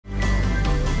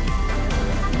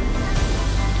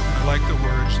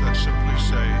words that simply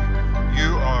say,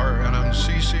 you are an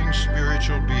unceasing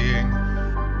spiritual being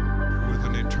with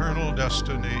an eternal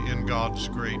destiny in God's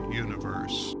great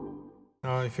universe.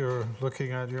 Now, if you're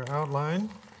looking at your outline,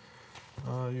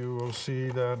 you will see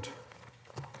that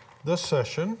this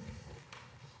session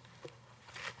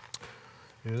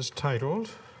is titled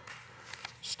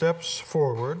Steps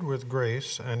Forward with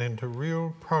Grace and into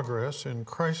Real Progress in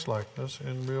Christlikeness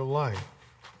in Real Life.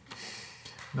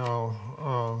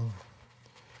 Now,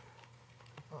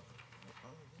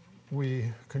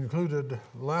 we concluded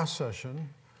last session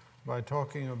by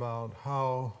talking about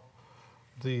how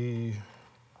the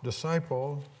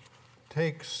disciple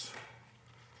takes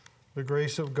the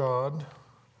grace of God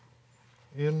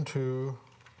into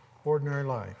ordinary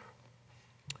life.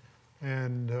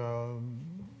 And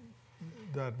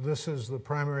that this is the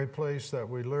primary place that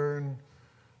we learn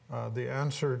the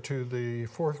answer to the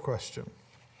fourth question.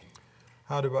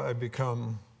 How do I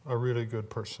become a really good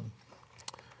person?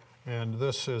 And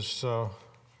this is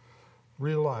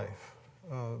real life,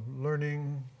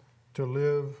 learning to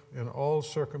live in all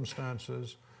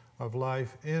circumstances of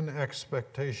life in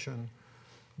expectation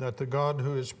that the God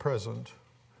who is present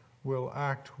will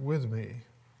act with me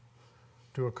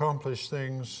to accomplish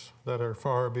things that are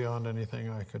far beyond anything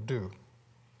I could do.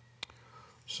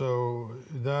 So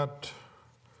that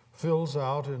fills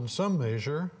out in some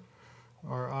measure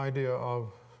our idea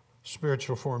of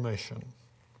spiritual formation.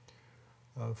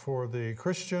 For the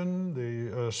Christian,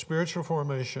 the spiritual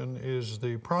formation is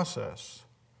the process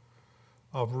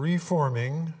of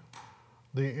reforming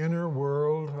the inner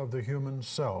world of the human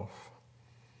self.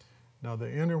 Now,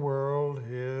 the inner world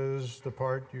is the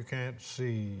part you can't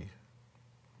see.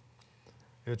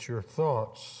 It's your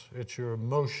thoughts, it's your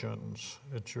emotions,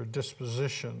 it's your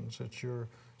dispositions, it's your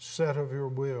set of your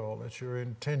will, it's your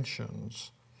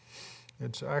intentions.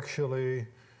 It's actually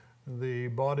the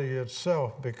body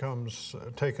itself becomes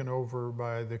taken over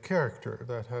by the character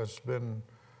that has been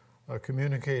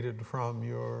communicated from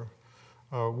your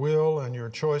will and your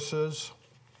choices,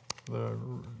 the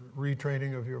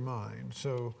retraining of your mind,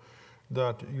 so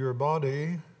that your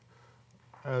body,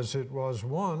 as it was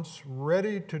once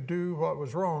ready to do what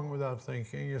was wrong without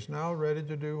thinking, is now ready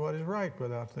to do what is right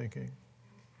without thinking.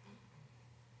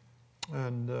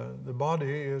 And the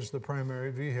body is the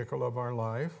primary vehicle of our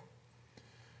life.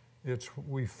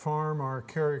 We farm our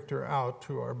character out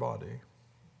to our body.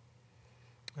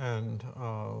 And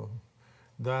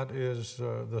that is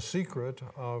the secret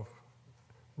of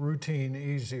routine,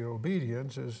 easy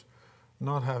obedience, is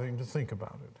not having to think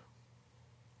about it.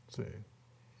 See?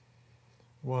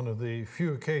 One of the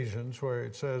few occasions where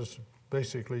it says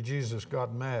basically Jesus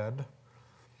got mad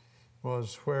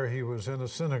was where he was in a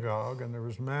synagogue and there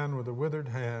was a man with a withered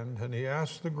hand, and he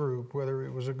asked the group whether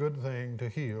it was a good thing to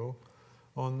heal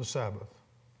on the Sabbath.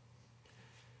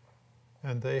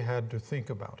 And they had to think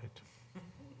about it.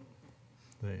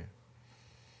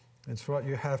 It's what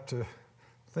you have to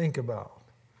think about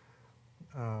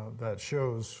that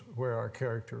shows where our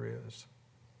character is.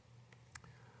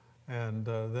 And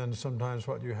then sometimes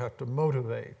what you have to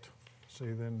motivate.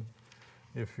 See, then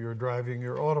if you're driving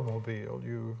your automobile,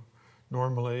 you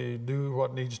normally do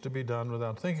what needs to be done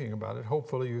without thinking about it.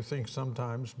 Hopefully you think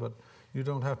sometimes, but you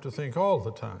don't have to think all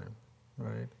the time,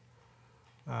 right?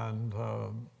 And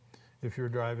if you're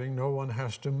driving, no one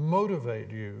has to motivate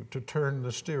you to turn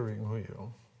the steering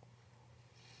wheel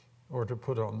or to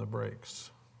put on the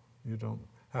brakes. You don't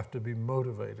have to be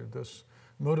motivated. This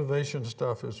motivation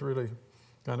stuff is really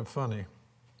kind of funny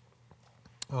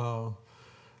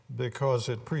because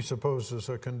it presupposes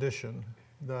a condition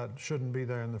that shouldn't be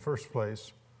there in the first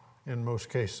place in most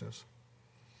cases.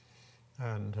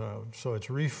 And so it's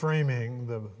reframing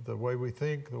the way we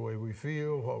think, the way we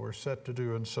feel, what we're set to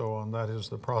do, and so on. That is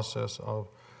the process of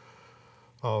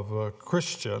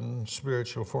Christian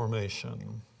spiritual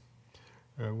formation.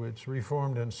 It's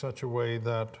reformed in such a way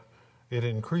that it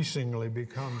increasingly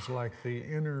becomes like the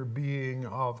inner being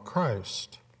of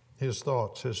Christ, his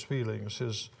thoughts, his feelings,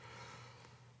 his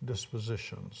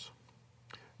dispositions.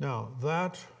 Now,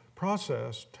 that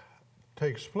process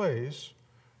takes place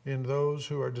in those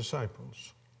who are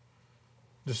disciples.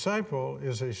 Disciple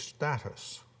is a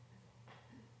status.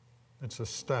 It's a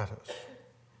status.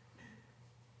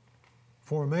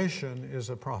 Formation is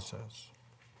a process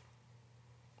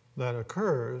that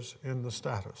occurs in the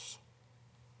status.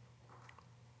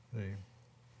 See?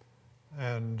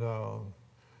 And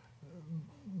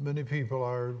many people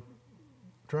are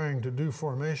trying to do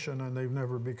formation and they've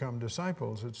never become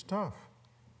disciples. It's tough.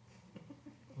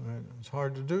 Right? It's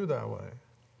hard to do that way.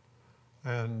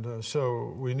 And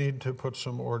so we need to put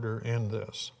some order in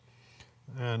this.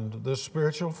 And this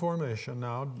spiritual formation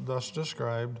now thus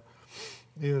described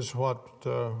is what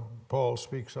Paul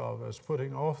speaks of as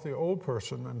putting off the old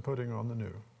person and putting on the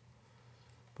new.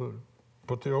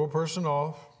 Put the old person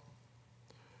off.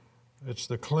 It's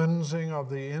the cleansing of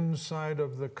the inside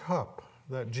of the cup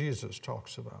that Jesus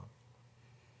talks about.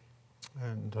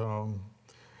 And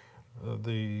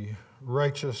the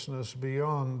righteousness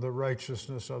beyond the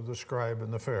righteousness of the scribe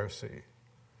and the Pharisee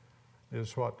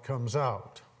is what comes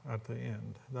out at the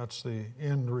end. That's the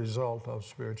end result of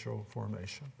spiritual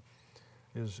formation,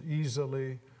 is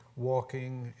easily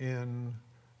walking in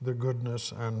the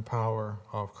goodness and power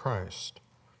of Christ.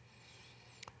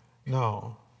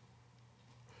 Now,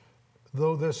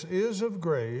 though this is of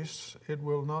grace, it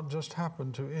will not just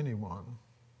happen to anyone.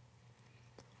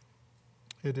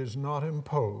 It is not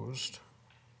imposed.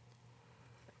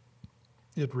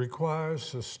 It requires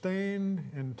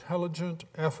sustained, intelligent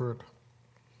effort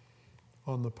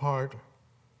on the part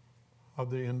of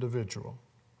the individual.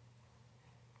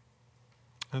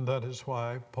 And that is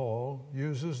why Paul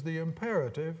uses the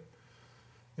imperative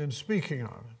in speaking of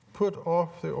it. Put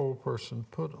off the old person,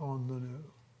 put on the new,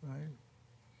 right?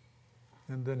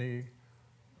 And then he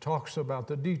talks about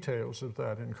the details of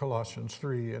that in Colossians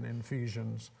 3 and in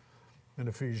Ephesians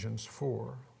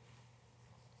 4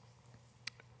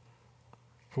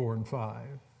 and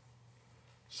 5.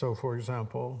 So, for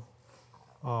example,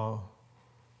 now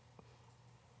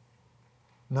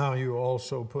you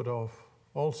also put off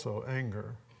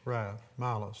anger, wrath,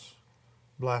 malice,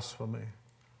 blasphemy,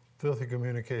 filthy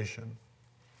communication.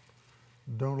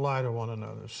 Don't lie to one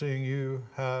another, seeing you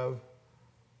have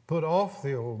put off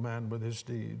the old man with his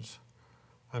deeds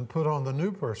and put on the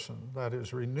new person that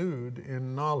is renewed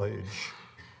in knowledge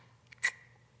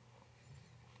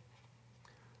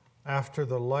after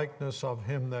the likeness of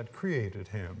him that created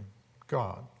him,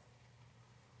 God.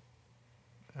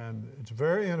 And it's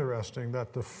very interesting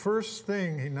that the first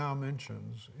thing he now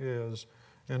mentions is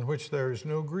in which there is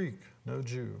no Greek, no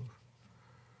Jew,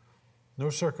 no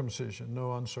circumcision,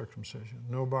 no uncircumcision,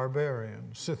 no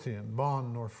barbarian, Scythian,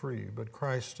 bond nor free, but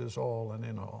Christ is all and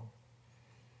in all.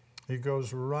 He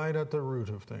goes right at the root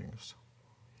of things,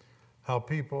 how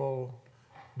people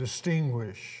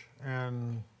distinguish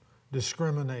and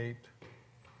discriminate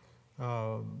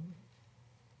on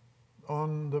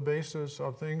the basis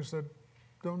of things that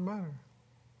don't matter.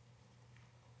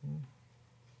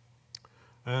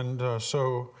 And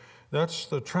so that's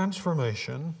the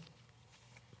transformation.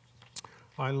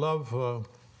 I love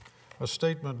a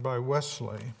statement by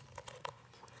Wesley.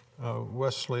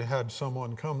 Wesley had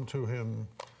someone come to him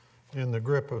in the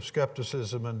grip of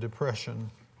skepticism and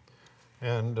depression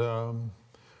and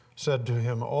said to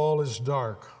him, "All is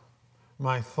dark,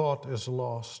 my thought is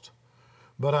lost.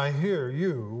 But I hear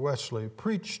you, Wesley,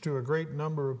 preach to a great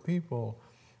number of people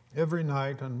every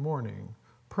night and morning.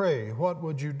 Pray, what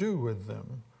would you do with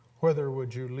them? Whither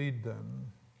would you lead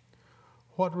them?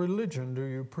 What religion do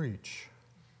you preach?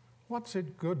 What's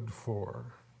it good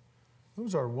for?"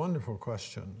 Those are wonderful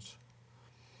questions.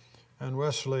 And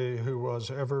Wesley, who was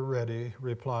ever ready,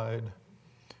 replied,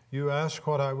 "You ask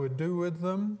what I would do with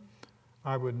them?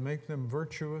 I would make them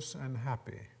virtuous and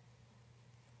happy,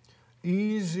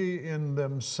 easy in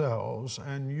themselves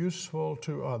and useful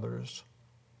to others.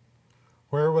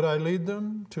 Where would I lead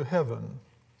them? To heaven,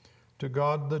 to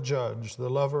God the judge, the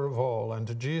lover of all, and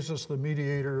to Jesus, the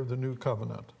mediator of the new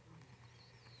covenant.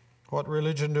 What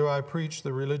religion do I preach?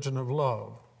 The religion of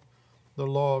love, the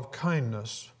law of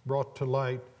kindness brought to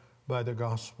light by the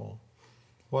gospel.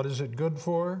 What is it good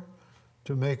for?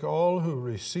 To make all who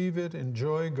receive it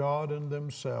enjoy God and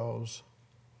themselves,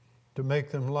 to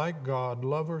make them like God,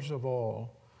 lovers of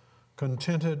all,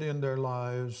 contented in their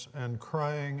lives and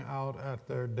crying out at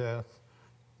their death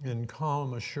in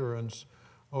calm assurance,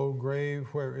 O grave,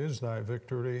 where is thy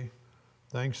victory?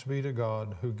 Thanks be to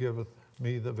God who giveth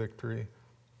me the victory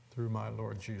through my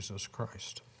Lord Jesus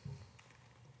Christ."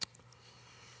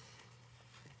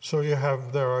 So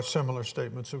there are similar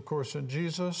statements, of course, in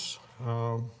Jesus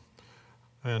and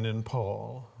in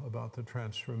Paul about the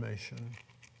transformation.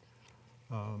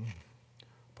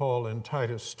 Paul in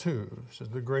Titus 2 says,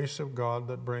 "The grace of God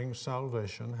that brings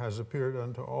salvation has appeared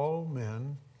unto all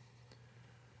men,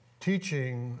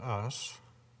 teaching us."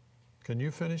 Can you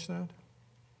finish that?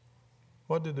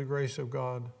 What did the grace of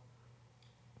God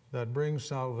that brings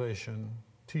salvation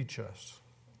teach us?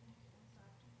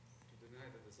 To deny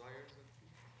the desires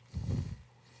of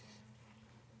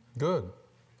Good.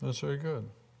 That's very good.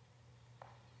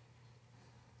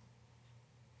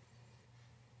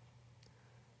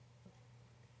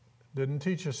 Didn't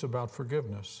teach us about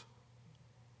forgiveness.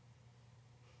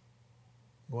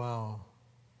 Wow.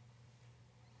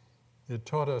 It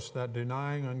taught us that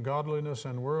denying ungodliness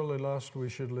and worldly lust, we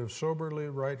should live soberly,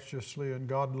 righteously, and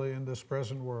godly in this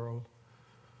present world,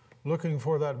 looking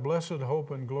for that blessed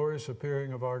hope and glorious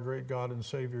appearing of our great God and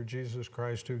Savior Jesus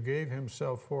Christ, who gave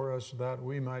himself for us that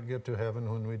we might get to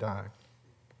heaven when we die.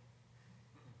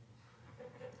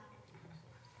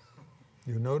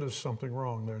 You noticed something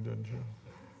wrong there, didn't you?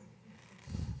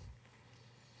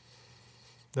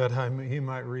 That he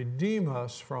might redeem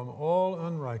us from all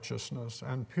unrighteousness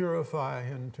and purify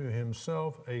unto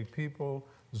himself a people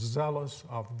zealous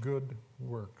of good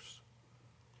works.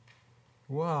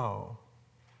 Wow.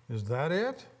 Is that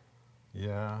it?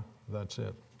 Yeah, that's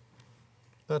it.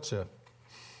 That's it.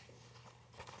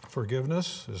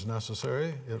 Forgiveness is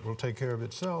necessary. It will take care of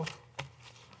itself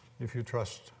if you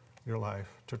trust your life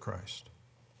to Christ.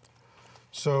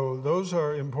 So those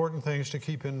are important things to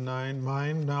keep in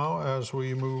mind now as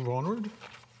we move onward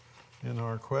in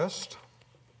our quest.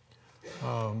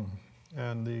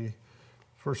 And the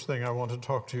first thing I want to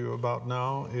talk to you about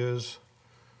now is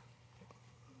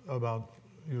about,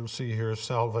 you'll see here,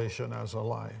 salvation as a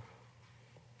life.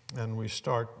 And we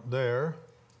start there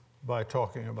by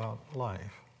talking about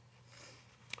life.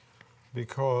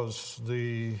 Because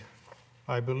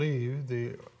I believe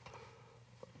the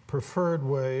preferred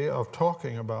way of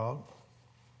talking about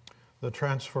the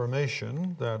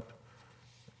transformation that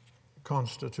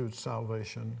constitutes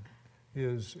salvation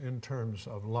is in terms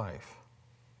of life.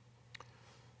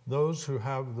 Those who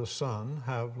have the Son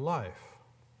have life.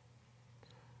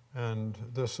 And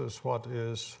this is what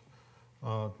is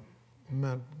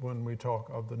meant when we talk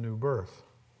of the new birth.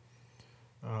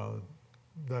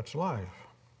 That's life.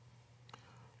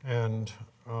 And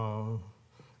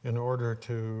in order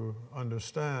to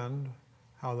understand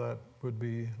how that would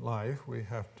be life, we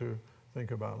have to think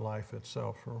about life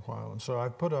itself for a while. And so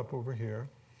I've put up over here,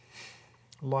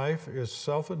 life is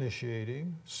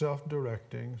self-initiating,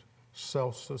 self-directing,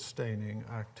 self-sustaining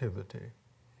activity.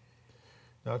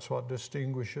 That's what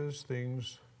distinguishes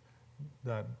things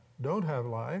that don't have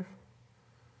life,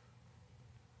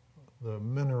 the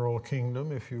mineral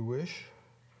kingdom, if you wish,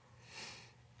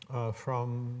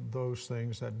 from those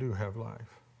things that do have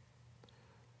life.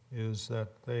 Is that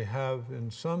they have,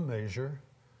 in some measure,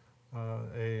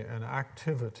 an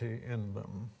activity in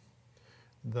them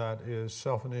that is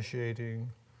self-initiating,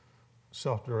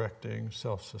 self-directing,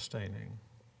 self-sustaining.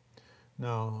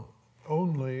 Now,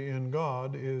 only in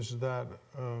God is that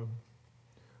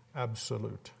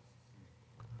absolute.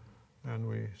 And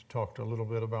we talked a little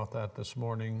bit about that this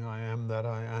morning. I am that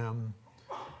I am.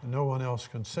 No one else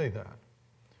can say that.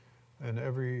 And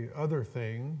every other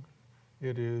thing,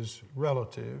 it is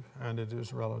relative, and it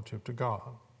is relative to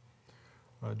God.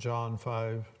 John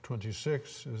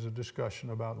 5:26 is a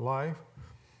discussion about life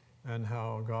and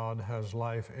how God has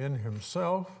life in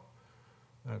himself.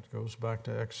 That goes back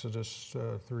to Exodus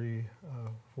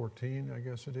 3:14, I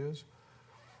guess it is.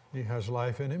 He has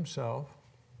life in himself,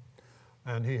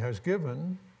 and he has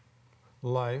given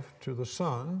life to the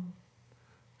Son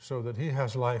so that he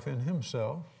has life in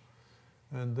himself,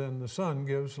 and then the Son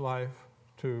gives life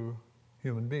to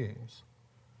human beings.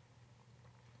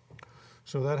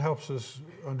 So that helps us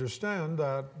understand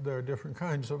that there are different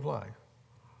kinds of life.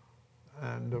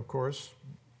 And of course,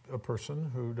 a person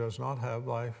who does not have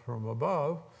life from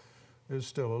above is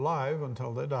still alive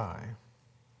until they die.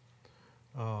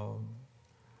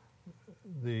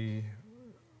 The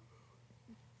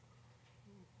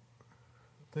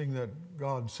thing that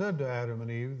God said to Adam and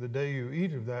Eve, the day you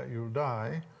eat of that you'll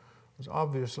die, was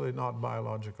obviously not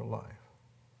biological life.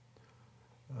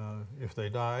 If they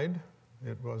died,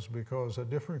 it was because a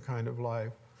different kind of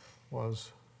life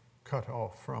was cut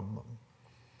off from them.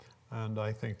 And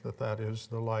I think that that is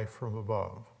the life from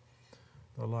above,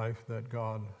 the life that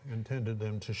God intended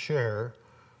them to share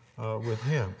with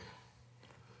him.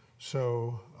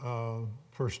 So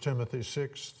 1 Timothy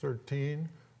 6:13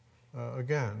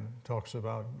 again talks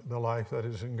about the life that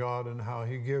is in God and how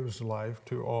he gives life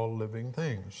to all living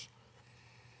things.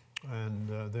 And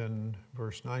then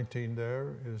verse 19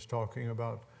 there is talking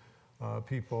about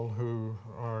people who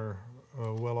are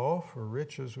well off or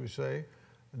rich, as we say,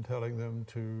 and telling them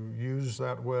to use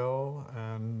that well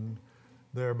and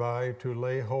thereby to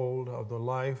lay hold of the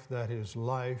life that is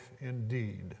life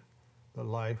indeed. The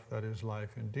life that is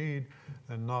life indeed,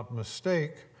 and not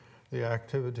mistake the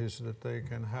activities that they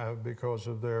can have because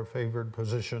of their favored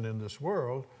position in this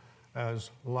world as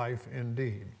life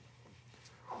indeed.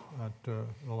 That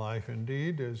life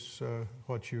indeed is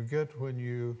what you get when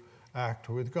you act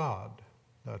with God.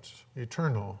 That's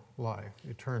eternal life,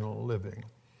 eternal living.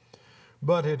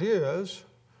 But it is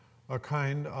a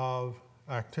kind of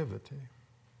activity.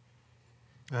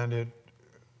 And it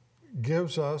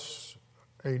gives us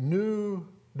a new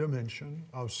dimension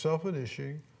of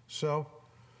self-initiating,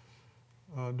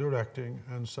 self-directing,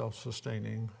 and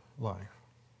self-sustaining life.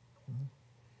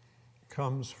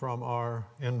 Comes from our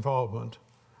involvement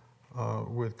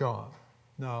with God.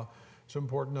 Now, it's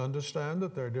important to understand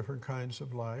that there are different kinds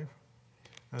of life,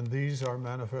 and these are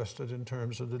manifested in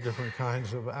terms of the different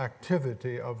kinds of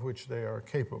activity of which they are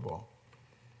capable.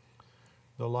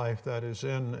 The life that is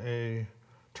in a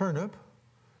turnip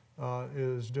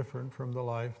is different from the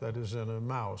life that is in a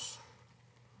mouse.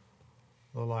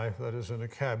 The life that is in a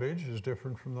cabbage is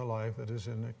different from the life that is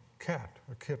in a cat,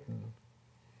 a kitten.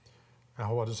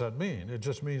 Now, what does that mean? It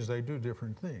just means they do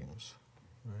different things,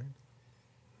 right?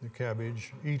 The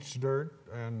cabbage eats dirt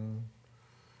and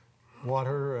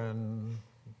water and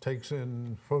takes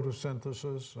in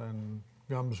photosynthesis and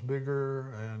becomes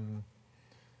bigger and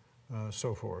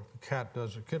so forth.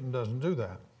 The kitten doesn't do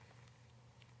that.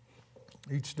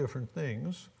 Eats different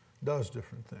things, does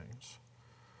different things.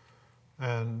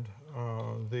 And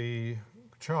the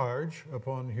charge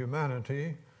upon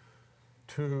humanity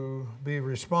to be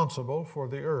responsible for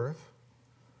the earth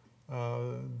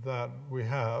that we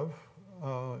have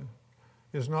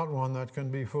is not one that can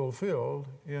be fulfilled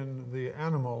in the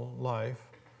animal life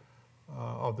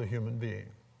of the human being.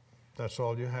 That's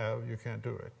all you have, you can't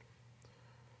do it.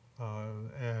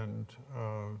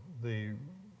 The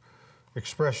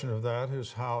expression of that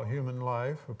is how human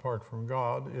life, apart from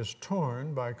God, is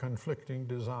torn by conflicting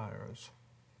desires.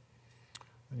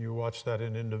 And you watch that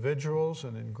in individuals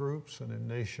and in groups and in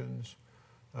nations.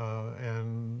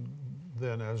 And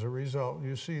then as a result,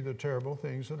 you see the terrible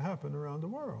things that happen around the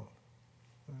world.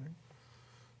 Right?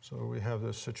 So we have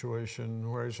this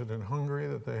situation, where is it, in Hungary,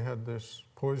 that they had this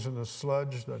poisonous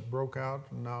sludge that broke out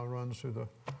and now runs through the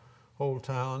whole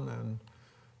town. And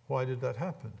why did that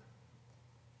happen?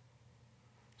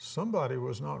 Somebody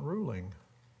was not ruling.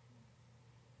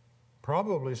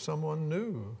 Probably someone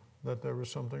knew that there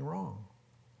was something wrong.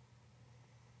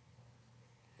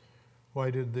 Why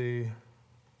did the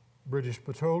British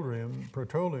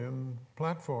petroleum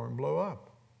platform blow up?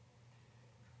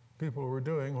 People were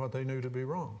doing what they knew to be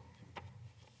wrong.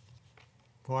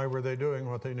 Why were they doing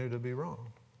what they knew to be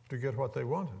wrong? To get what they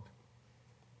wanted.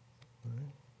 Right?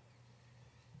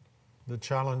 The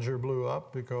Challenger blew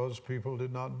up because people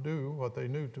did not do what they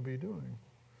knew to be doing.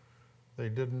 They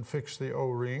didn't fix the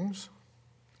O-rings.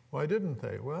 Why didn't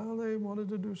they? Well, they wanted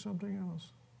to do something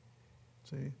else.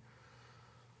 See?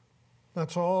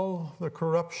 That's all the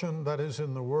corruption that is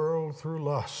in the world through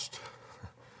lust,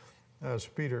 as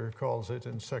Peter calls it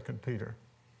in 2 Peter.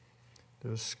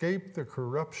 To escape the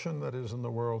corruption that is in the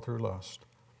world through lust.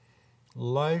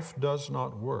 Life does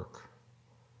not work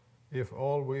if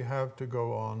all we have to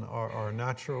go on are our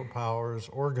natural powers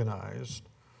organized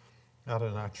at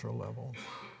a natural level.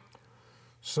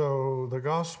 So the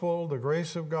gospel, the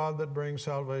grace of God that brings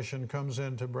salvation, comes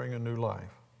in to bring a new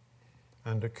life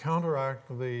and to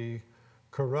counteract the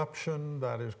corruption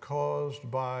that is caused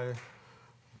by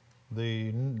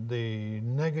the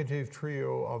negative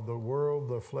trio of the world,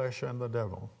 the flesh, and the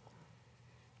devil.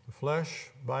 The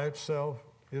flesh by itself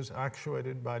is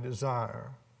actuated by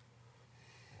desire.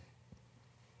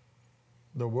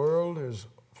 The world is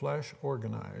flesh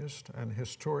organized and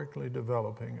historically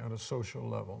developing at a social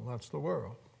level. That's the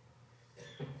world.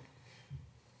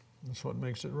 That's what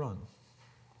makes it run.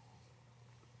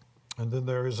 And then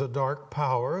there is a dark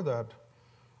power that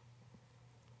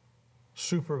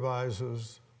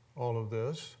supervises all of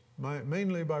this,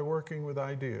 mainly by working with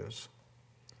ideas.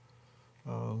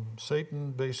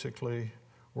 Satan basically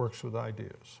works with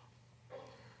ideas.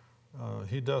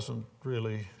 He doesn't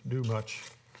really do much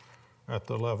at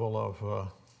the level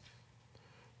of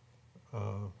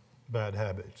bad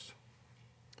habits.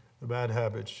 The bad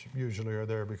habits usually are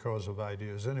there because of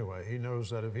ideas anyway. He knows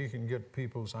that if he can get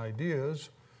people's ideas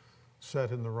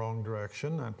set in the wrong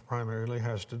direction, that primarily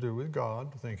has to do with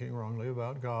God, thinking wrongly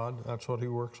about God. That's what he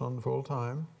works on full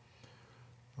time.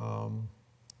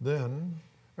 Then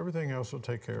everything else will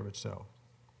take care of itself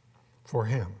for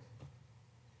him.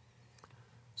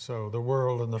 So the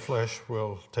world and the flesh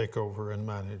will take over and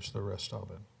manage the rest of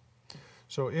it.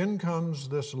 So in comes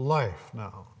this life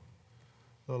now.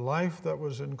 The life that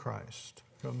was in Christ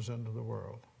comes into the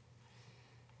world.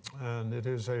 And it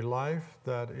is a life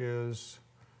that is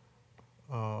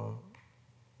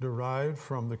derived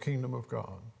from the kingdom of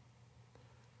God.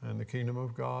 And the kingdom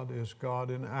of God is God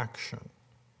in action.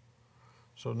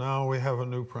 So now we have a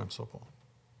new principle.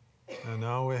 And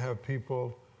now we have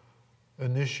people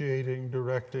initiating,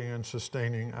 directing, and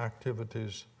sustaining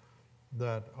activities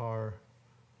that are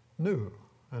new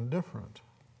and different.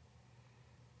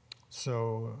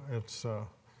 So it's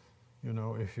You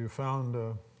know, if you found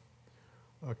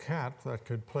a cat that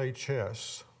could play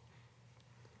chess,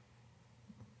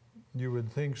 you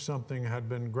would think something had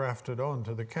been grafted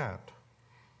onto the cat.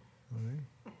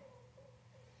 Right?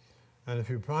 And if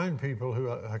you find people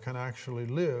who can actually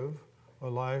live a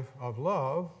life of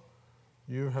love,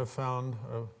 you have found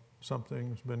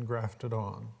something's been grafted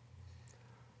on.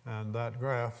 And that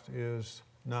graft is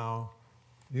now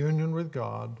union with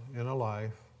God in a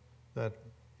life that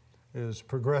is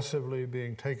progressively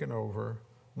being taken over,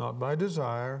 not by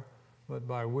desire, but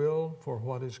by will for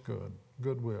what is good,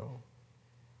 goodwill.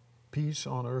 Peace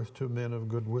on earth to men of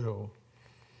goodwill,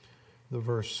 the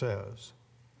verse says.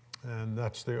 And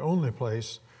that's the only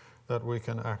place that we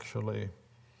can actually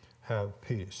have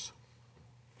peace.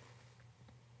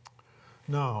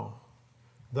 Now,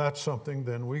 that's something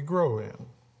then we grow in.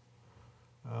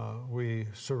 We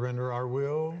surrender our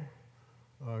will.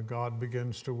 God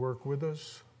begins to work with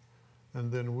us.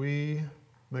 And then we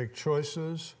make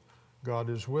choices. God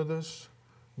is with us.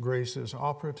 Grace is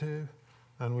operative.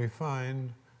 And we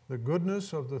find the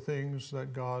goodness of the things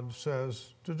that God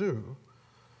says to do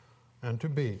and to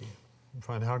be. We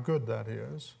find how good that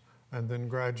is. And then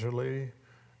gradually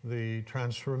the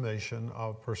transformation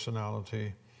of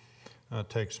personality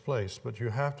takes place. But you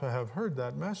have to have heard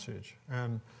that message.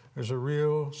 And there's a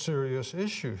real serious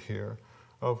issue here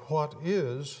of what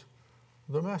is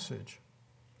the message.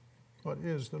 What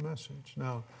is the message?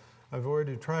 Now, I've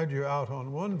already tried you out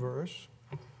on one verse.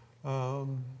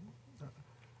 The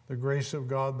grace of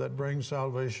God that brings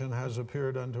salvation has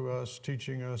appeared unto us,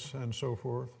 teaching us, and so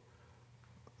forth.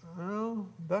 Well,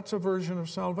 that's a version of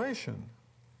salvation.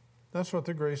 That's what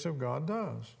the grace of God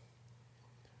does.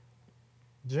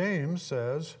 James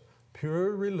says,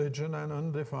 pure religion and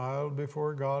undefiled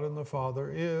before God and the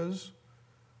Father is,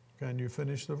 can you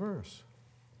finish the verse?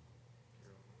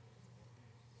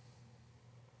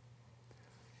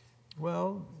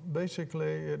 Well,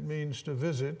 basically it means to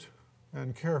visit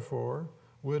and care for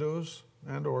widows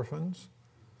and orphans,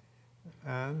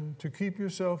 and to keep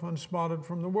yourself unspotted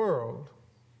from the world.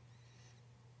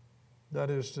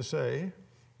 That is to say,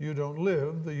 you don't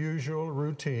live the usual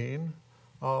routine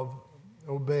of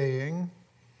obeying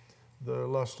the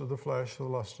lust of the flesh, the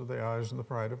lust of the eyes, and the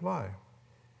pride of life.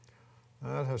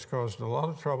 That has caused a lot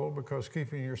of trouble, because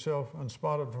keeping yourself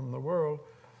unspotted from the world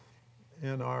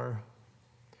in our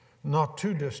not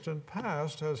too distant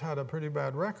past has had a pretty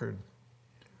bad record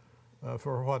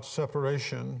for what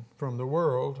separation from the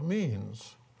world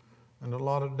means. And a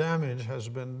lot of damage has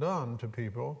been done to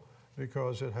people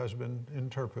because it has been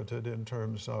interpreted in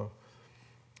terms of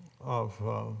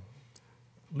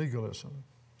legalism,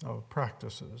 of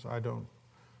practices. I don't,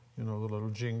 the little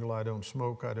jingle, I don't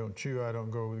smoke, I don't chew, I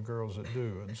don't go with girls that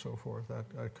do, and so forth,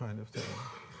 that kind of thing.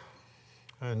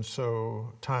 And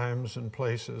so times and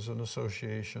places and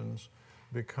associations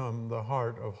become the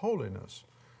heart of holiness.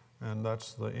 And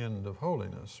that's the end of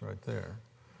holiness right there.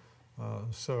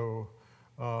 So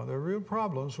there are real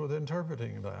problems with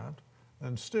interpreting that.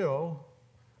 And still,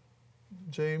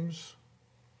 James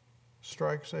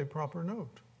strikes a proper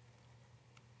note.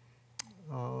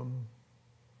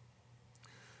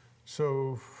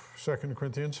 So 2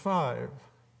 Corinthians 5,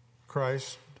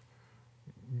 Christ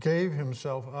gave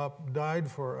himself up, died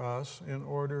for us in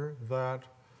order that,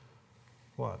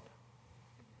 what?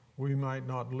 We might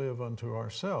not live unto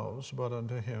ourselves, but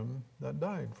unto him that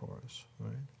died for us,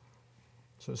 right?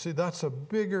 So see, that's a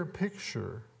bigger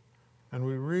picture, and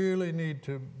we really need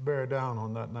to bear down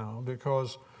on that now,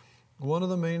 because one of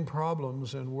the main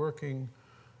problems in working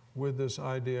with this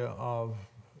idea of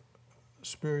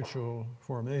spiritual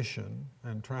formation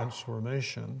and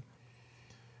transformation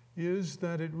is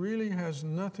that it really has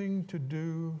nothing to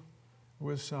do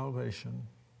with salvation.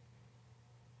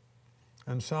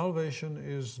 And salvation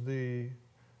is the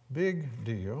big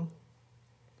deal.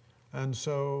 And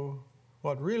so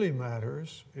what really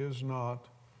matters is not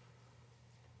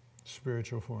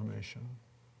spiritual formation.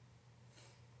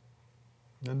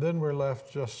 And then we're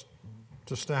left just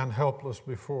to stand helpless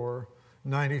before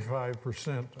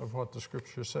 95% of what the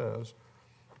Scripture says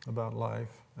about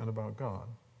life and about God.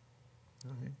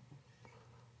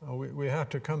 Right? We have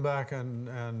to come back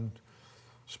and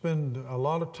spend a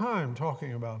lot of time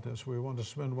talking about this. We want to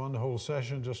spend one whole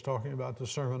session just talking about the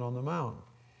Sermon on the Mount.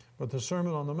 But the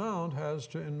Sermon on the Mount has,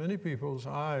 in many people's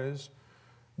eyes,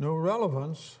 no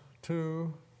relevance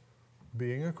to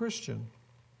being a Christian.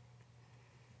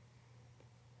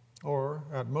 Or,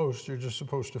 at most, you're just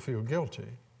supposed to feel guilty.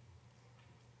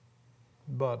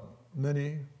 But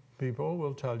many people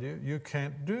will tell you, you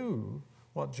can't do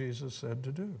what Jesus said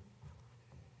to do.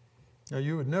 Now,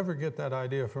 you would never get that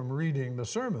idea from reading the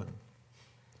sermon,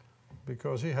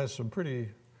 because he has some pretty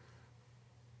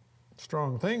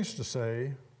strong things to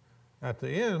say at the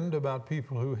end about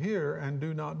people who hear and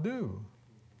do not do,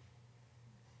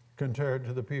 compared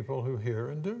to the people who hear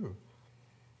and do.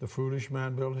 The foolish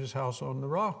man built his house on the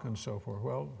rock and so forth.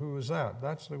 Well, who is that?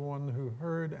 That's the one who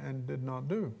heard and did not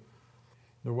do.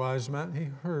 The wise man, he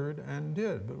heard and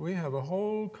did. But we have a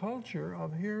whole culture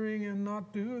of hearing and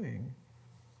not doing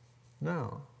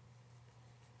now.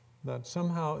 That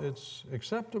somehow it's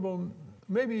acceptable,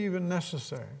 maybe even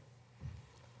necessary.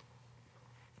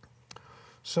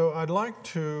 So I'd like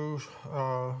to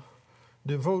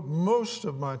devote most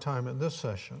of my time in this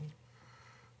session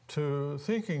to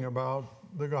thinking about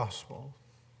the gospel.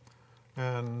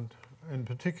 And in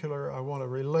particular, I want to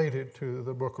relate it to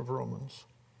the book of Romans,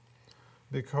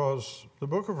 because the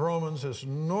book of Romans is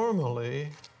normally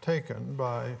taken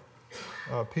by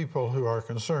people who are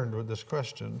concerned with this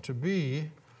question to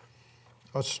be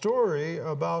a story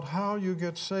about how you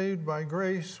get saved by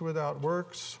grace without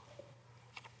works,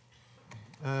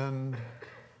 and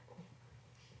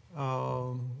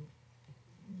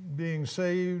being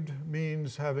saved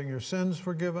means having your sins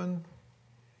forgiven,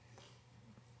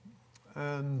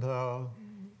 and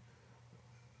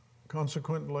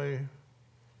consequently,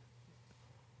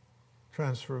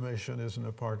 transformation isn't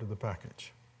a part of the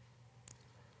package.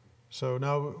 So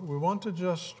now we want to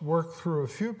just work through a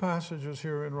few passages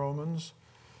here in Romans.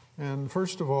 And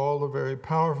first of all, the very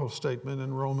powerful statement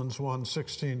in Romans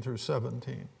 1:16 through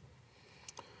 17,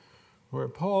 where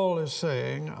Paul is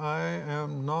saying, I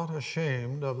am not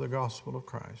ashamed of the gospel of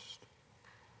Christ,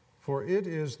 for it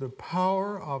is the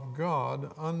power of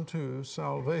God unto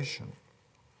salvation.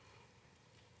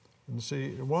 And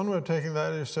see, one way of taking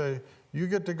that is say, you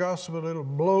get the gospel, it'll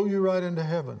blow you right into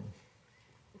heaven.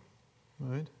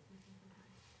 Right?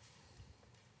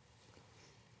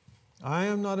 I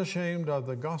am not ashamed of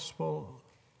the gospel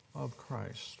of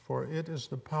Christ, for it is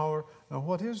the power. Now,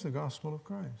 what is the gospel of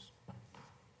Christ?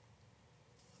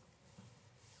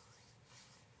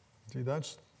 See,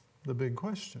 that's the big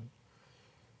question.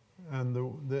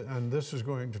 And this is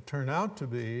going to turn out to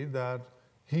be that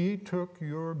he took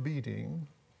your beating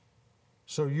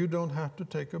so you don't have to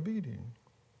take a beating.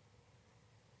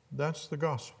 That's the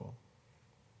gospel.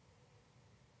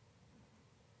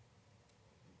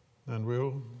 And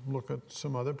we'll look at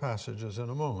some other passages in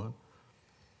a moment,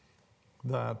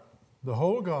 that the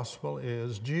whole gospel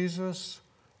is Jesus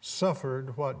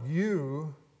suffered what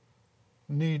you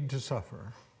need to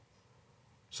suffer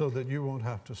so that you won't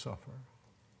have to suffer.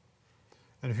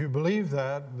 And if you believe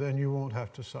that, then you won't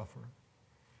have to suffer.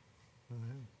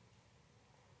 Right?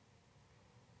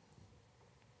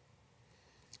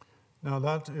 Now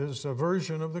that is a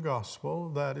version of the gospel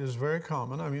that is very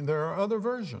common. I mean, there are other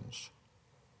versions.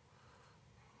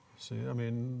 See, I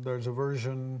mean, there's a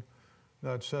version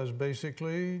that says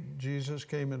basically Jesus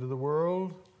came into the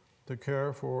world to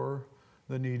care for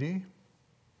the needy,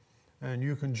 and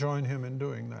you can join him in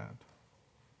doing that.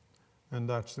 And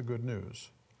that's the good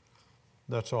news.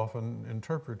 That's often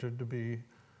interpreted to be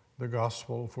the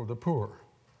gospel for the poor.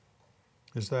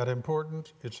 Is that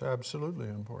important? It's absolutely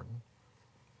important.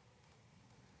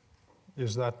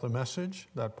 Is that the message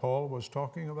that Paul was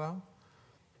talking about?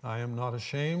 I am not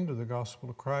ashamed of the gospel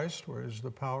of Christ, where is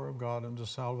the power of God unto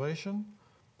salvation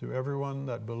to everyone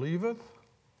that believeth,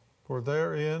 for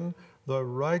therein the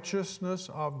righteousness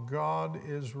of God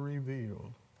is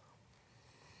revealed.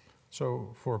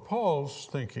 So for Paul's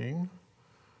thinking,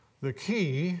 the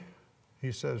key,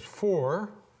 he says,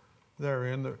 for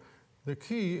therein, the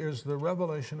key is the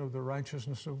revelation of the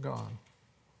righteousness of God.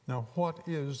 Now, what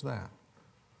is that?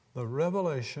 The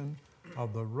revelation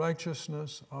of the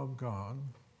righteousness of God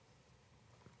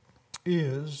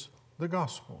is the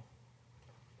gospel.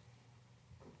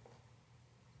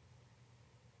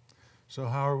 So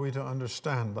how are we to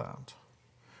understand that?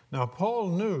 Now, Paul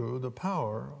knew the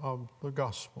power of the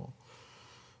gospel,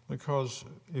 because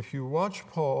if you watch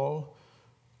Paul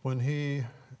when he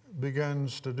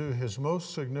begins to do his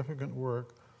most significant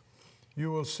work,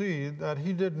 you will see that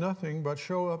he did nothing but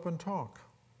show up and talk.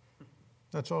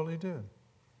 That's all he did.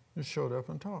 Just showed up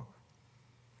and talked.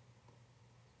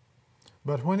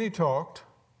 But when he talked,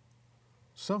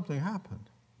 something happened.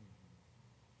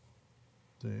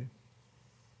 See?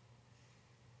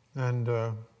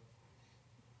 And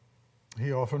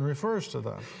he often refers to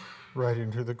that, writing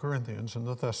to the Corinthians and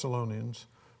the Thessalonians.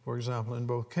 For example, in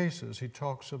both cases, he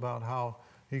talks about how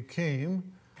he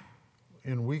came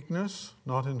in weakness,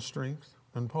 not in strength.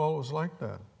 And Paul was like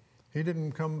that. He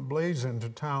didn't come blaze into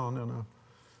town in a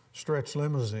stretch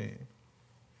limousine.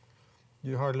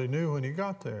 You hardly knew when he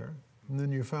got there. And then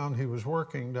you found he was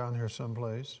working down here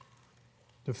someplace.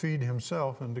 to feed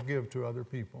himself and to give to other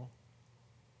people.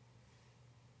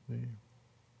 You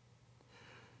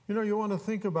know, you want to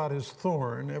think about his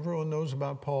thorn. Everyone knows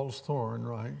about Paul's thorn,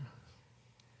 right?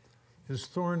 His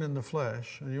thorn in the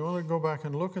flesh. And you want to go back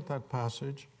and look at that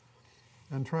passage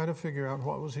and try to figure out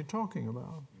what was he talking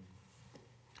about.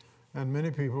 And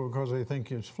many people, because they think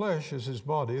his flesh is his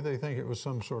body, they think it was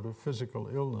some sort of physical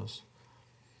illness.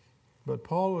 But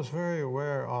Paul was very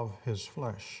aware of his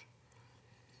flesh.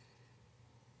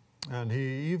 And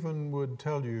he even would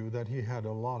tell you that he had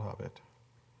a lot of it.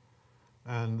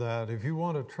 And that if you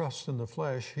want to trust in the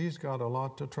flesh, he's got a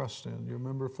lot to trust in. You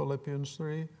remember Philippians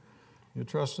 3? You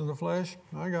trust in the flesh?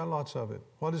 I got lots of it.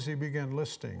 What does he begin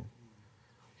listing?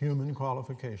 Human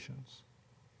qualifications.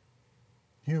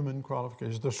 Human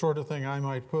qualifications. The sort of thing I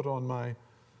might put on my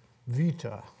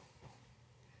vita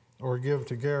or give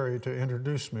to Gary to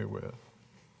introduce me with.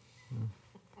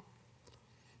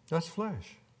 That's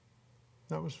flesh.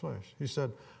 That was flesh. He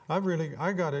said, I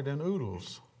got it in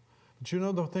oodles. But you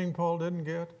know the thing Paul didn't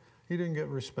get? He didn't get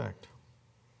respect.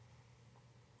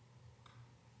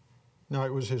 Now,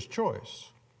 it was his choice.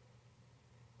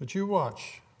 But you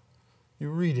watch,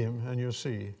 you read him, and you'll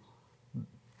see.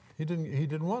 He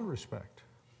didn't want respect.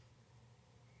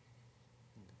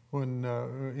 When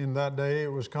in that day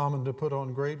it was common to put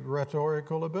on great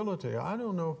rhetorical ability. I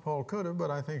don't know if Paul could have,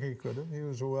 but I think he could have. He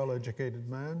was a well-educated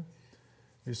man.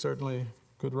 He certainly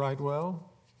could write well.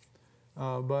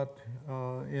 But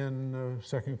in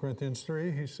 2 Corinthians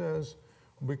 3, he says,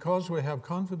 because we have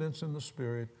confidence in the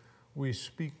Spirit, we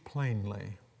speak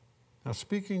plainly. Now,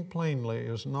 speaking plainly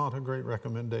is not a great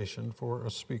recommendation for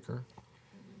a speaker.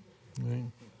 Okay?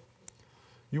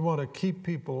 You want to keep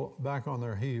people back on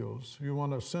their heels. You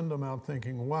want to send them out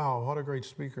thinking, wow, what a great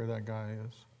speaker that guy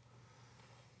is.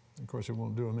 Of course, it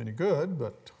won't do them any good,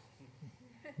 but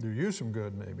do you some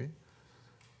good maybe.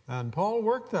 And Paul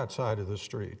worked that side of the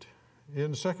street.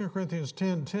 In 2 Corinthians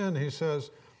 10:10, he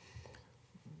says,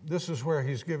 this is where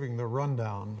he's giving the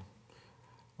rundown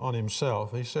on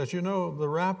himself. He says, you know, the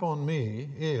rap on me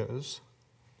is,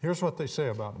 here's what they say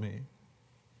about me.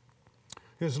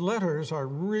 His letters are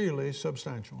really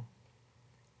substantial.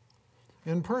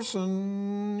 In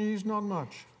person, he's not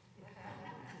much.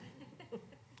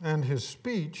 And his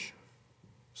speech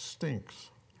stinks.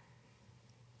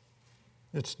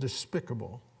 It's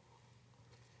despicable.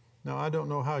 Now, I don't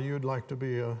know how you'd like to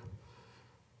be a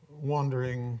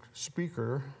wandering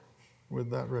speaker with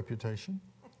that reputation.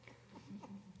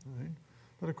 Right?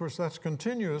 But of course, that's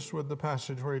continuous with the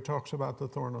passage where he talks about the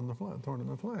thorn in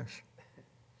the flesh.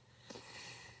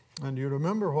 And you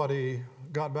remember what he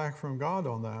got back from God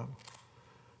on that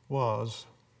was,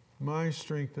 my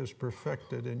strength is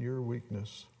perfected in your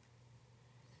weakness.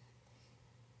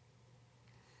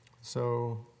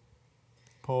 So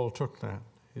Paul took that.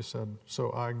 He said,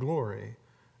 so I glory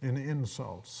in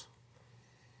insults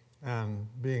and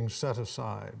being set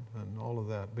aside and all of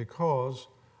that, because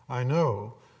I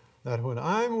know that when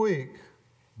I'm weak,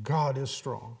 God is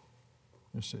strong,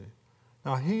 you see.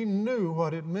 Now, he knew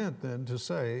what it meant then to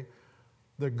say,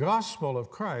 the gospel of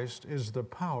Christ is the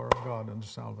power of God unto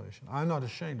salvation. I'm not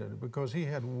ashamed of it because he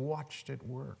had watched it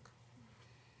work.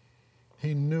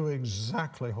 He knew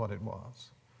exactly what it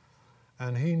was.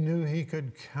 And he knew he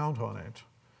could count on it.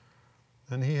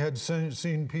 And he had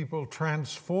seen people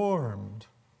transformed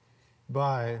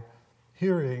by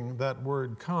hearing that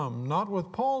word come, not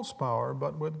with Paul's power,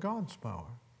 but with God's power.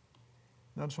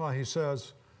 That's why he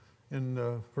says in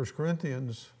 1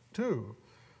 Corinthians 2,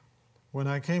 when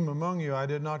I came among you, I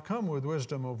did not come with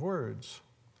wisdom of words,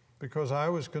 because I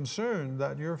was concerned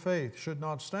that your faith should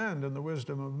not stand in the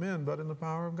wisdom of men, but in the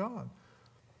power of God.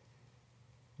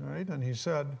 Right? And he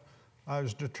said, I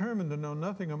was determined to know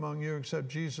nothing among you except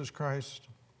Jesus Christ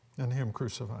and him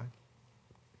crucified.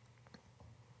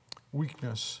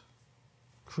 Weakness,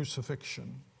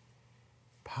 crucifixion,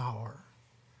 power,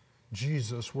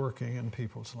 Jesus working in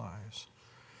people's lives.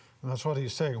 And that's what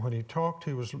he's saying. When he talked,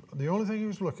 the only thing he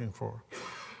was looking for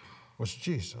was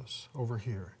Jesus over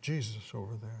here, Jesus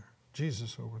over there,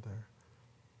 Jesus over there.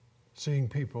 Seeing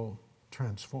people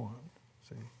transformed,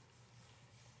 see.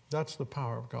 That's the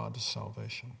power of God to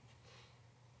salvation.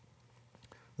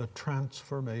 The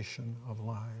transformation of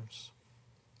lives.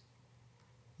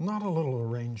 Not a little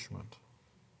arrangement.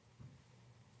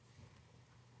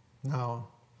 Now,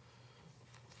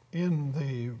 in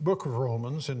the book of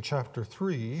Romans, in chapter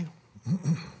 3,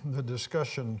 the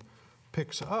discussion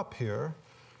picks up here,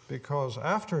 because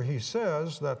after he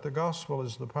says that the gospel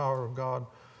is the power of God,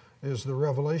 is the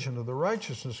revelation of the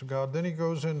righteousness of God, then he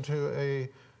goes into a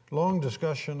long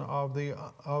discussion of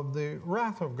the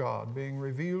wrath of God being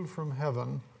revealed from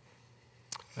heaven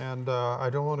And I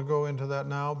don't want to go into that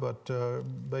now, but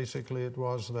basically it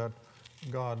was that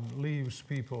God leaves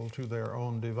people to their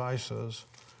own devices,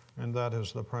 and that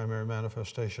is the primary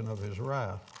manifestation of his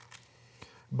wrath.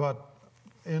 But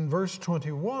in verse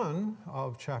 21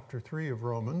 of chapter 3 of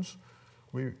Romans,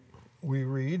 we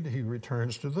read, he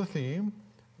returns to the theme,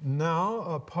 now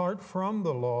apart from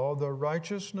the law, the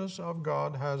righteousness of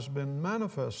God has been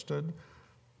manifested,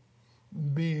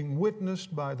 being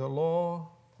witnessed by the law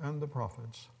and the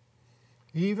prophets,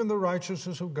 even the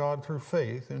righteousness of God through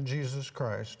faith in Jesus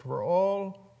Christ for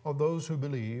all of those who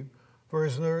believe, for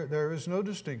there is no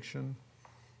distinction.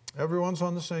 Everyone's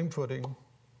on the same footing,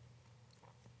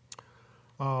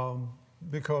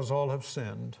 because all have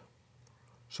sinned.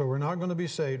 So we're not going to be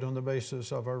saved on the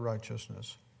basis of our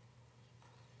righteousness.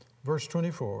 Verse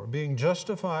 24, being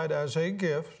justified as a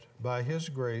gift by his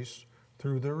grace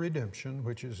through the redemption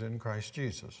which is in Christ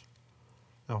Jesus.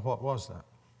 Now what was that?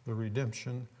 The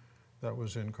redemption that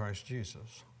was in Christ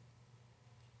Jesus.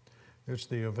 It's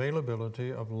the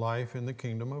availability of life in the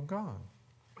kingdom of God.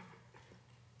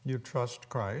 You trust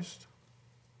Christ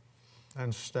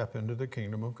and step into the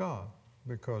kingdom of God,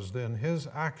 because then his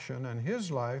action and his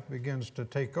life begins to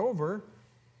take over,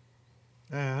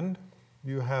 and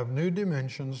you have new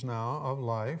dimensions now of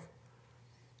life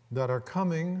that are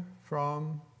coming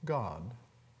from God.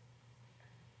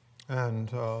 And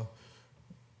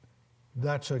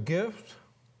that's a gift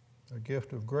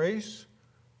of grace,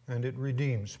 and it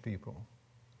redeems people.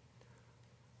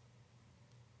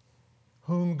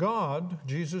 Whom God,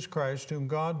 Jesus Christ, whom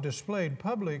God displayed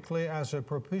publicly as a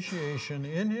propitiation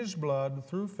in his blood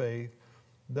through faith,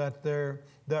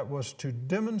 that was to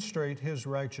demonstrate his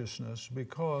righteousness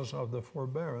because of the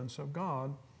forbearance of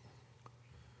God.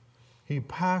 He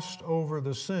passed over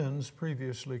the sins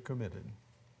previously committed.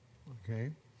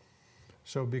 Okay?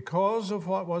 So because of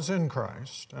what was in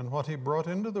Christ and what he brought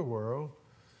into the world,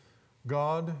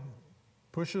 God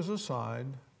pushes aside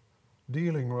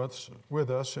dealing with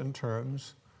us in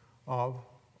terms of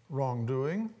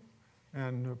wrongdoing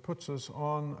and puts us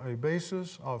on a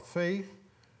basis of faith,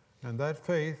 and that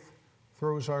faith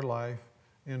throws our life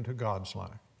into God's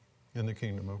life, in the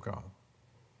kingdom of God.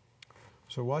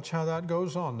 So watch how that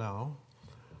goes on now.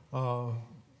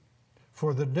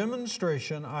 For the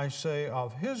demonstration, I say,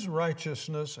 of his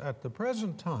righteousness at the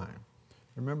present time.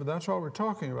 Remember, that's what we're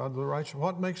talking about, the righteous.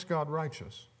 What makes God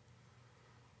righteous?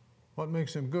 What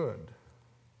makes him good?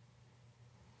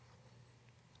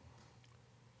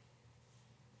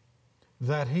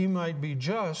 That he might be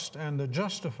just and the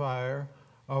justifier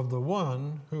of the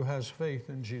one who has faith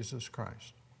in Jesus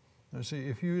Christ. Now see,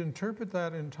 if you interpret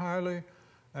that entirely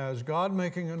as God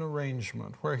making an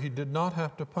arrangement where he did not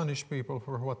have to punish people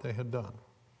for what they had done,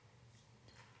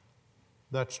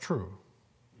 that's true.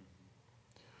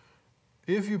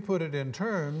 If you put it in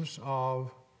terms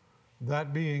of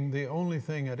that being the only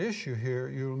thing at issue here,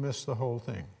 you'll miss the whole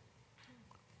thing.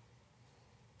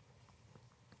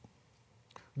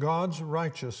 God's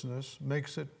righteousness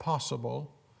makes it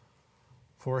possible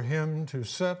for him to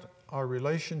set our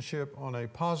relationship on a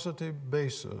positive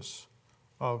basis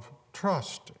of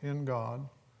trust in God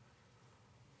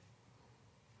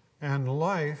and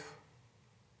life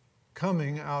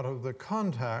coming out of the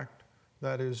contact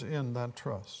that is in that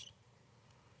trust.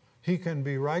 He can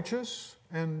be righteous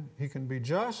and he can be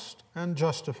just and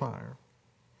justifier.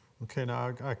 Okay,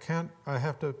 now I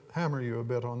have to hammer you a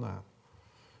bit on that.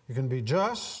 He can be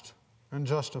just and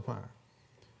justifier.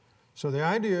 So the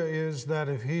idea is that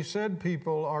if he said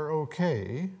people are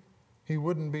okay, he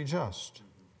wouldn't be just.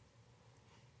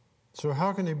 So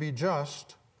how can he be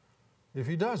just if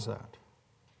he does that?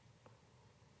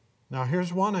 Now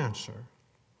here's one answer.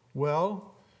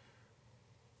 Well,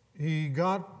 he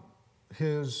got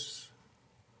his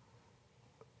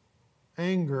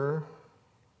anger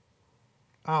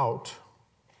out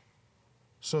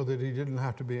so that he didn't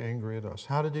have to be angry at us.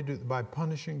 How did he do it? By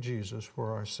punishing Jesus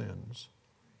for our sins.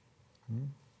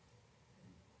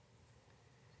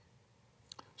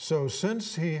 So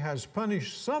since he has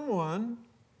punished someone,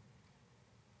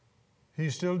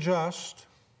 he's still just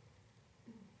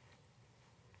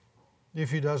if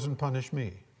he doesn't punish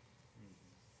me.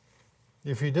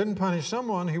 If he didn't punish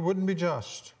someone, he wouldn't be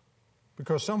just,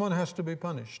 because someone has to be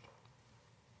punished.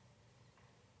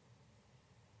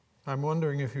 I'm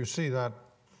wondering if you see that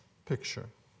picture.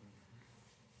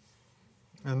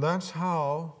 And that's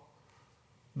how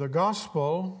the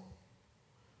gospel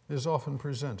is often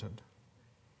presented.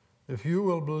 If you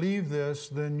will believe this,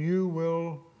 then you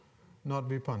will not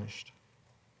be punished.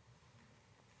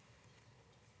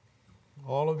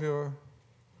 All of your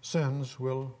sins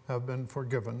will have been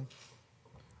forgiven.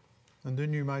 And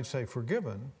then you might say,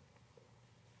 forgiven?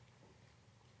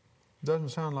 Doesn't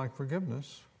sound like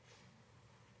forgiveness.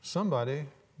 Somebody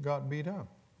got beat up.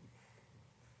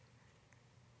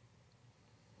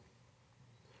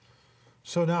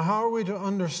 So now how are we to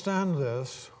understand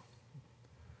this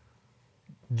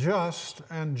just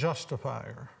and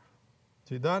justifier?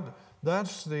 See, that's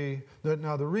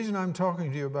now the reason I'm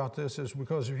talking to you about this is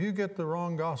because if you get the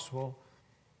wrong gospel,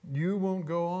 you won't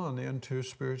go on into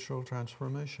spiritual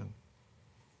transformation.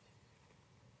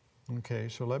 Okay,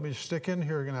 so let me stick in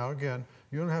here now again.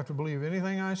 You don't have to believe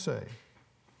anything I say.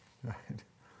 Right?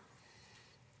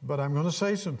 But I'm going to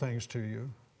say some things to you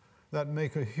that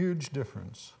make a huge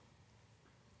difference.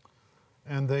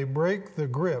 And they break the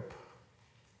grip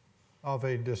of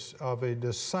a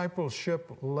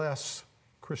discipleship-less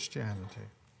Christianity.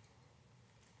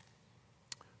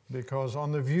 Because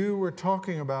on the view we're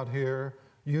talking about here,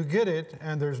 you get it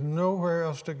and there's nowhere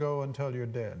else to go until you're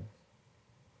dead.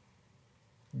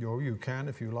 You can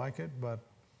if you like it, but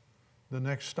the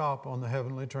next stop on the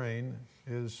heavenly train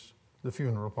is the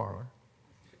funeral parlor.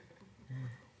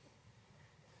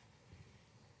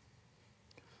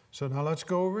 So now let's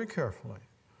go over it carefully.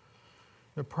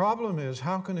 The problem is,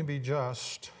 how can he be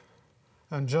just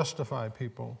and justify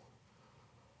people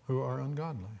who are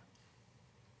ungodly?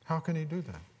 How can he do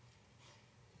that?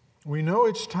 We know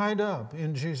it's tied up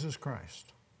in Jesus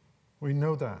Christ. We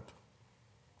know that.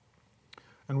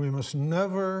 And we must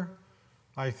never,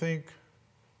 I think,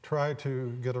 try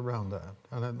to get around that.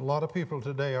 And a lot of people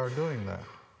today are doing that.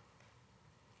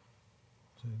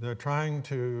 They're trying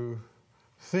to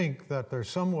think that there's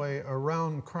some way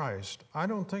around Christ. I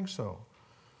don't think so.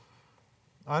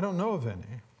 I don't know of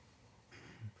any.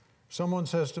 Someone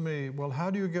says to me, well, how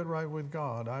do you get right with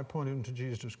God? I point them to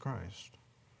Jesus Christ.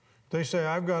 They say,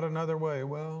 I've got another way.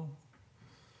 Well,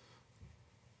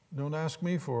 don't ask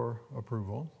me for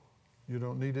approval. You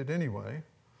don't need it anyway.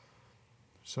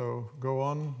 So go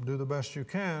on, do the best you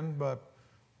can, but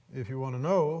if you want to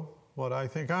know what I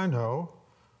think I know,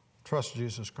 trust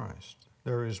Jesus Christ.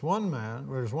 There is one man,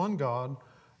 there is one God,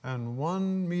 and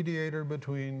one mediator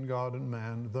between God and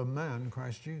man, the man,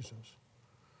 Christ Jesus.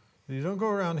 You don't go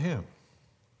around him.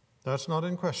 That's not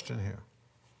in question here.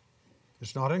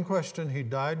 It's not in question. He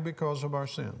died because of our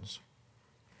sins.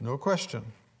 No question.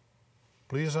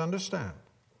 Please understand.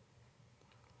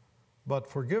 But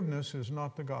forgiveness is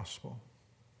not the gospel.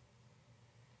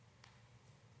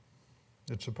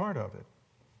 It's a part of it.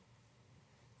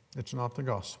 It's not the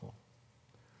gospel.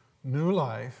 New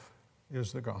life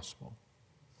is the gospel.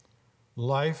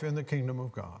 Life in the kingdom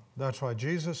of God. That's why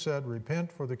Jesus said,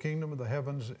 repent, for the kingdom of the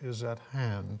heavens is at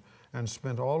hand, and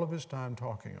spent all of his time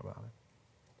talking about it.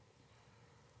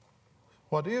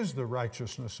 What is the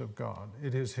righteousness of God?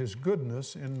 It is his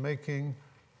goodness in making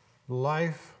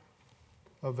life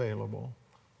available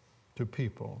to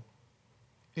people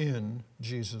in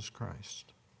Jesus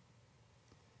Christ.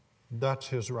 That's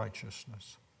his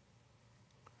righteousness.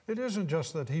 It isn't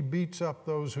just that he beats up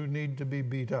those who need to be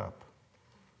beat up.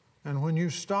 And when you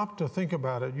stop to think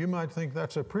about it, you might think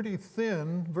that's a pretty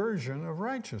thin version of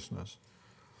righteousness.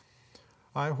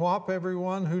 I whop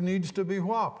everyone who needs to be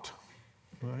whopped,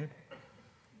 right?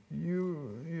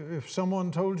 If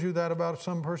someone told you that about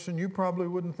some person, you probably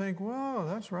wouldn't think, wow,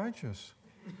 that's righteous.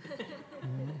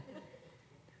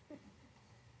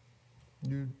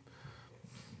 You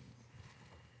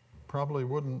probably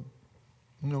wouldn't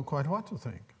know quite what to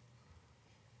think.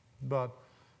 But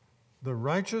the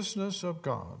righteousness of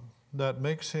God that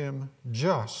makes him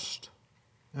just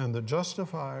and the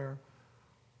justifier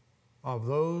of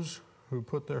those who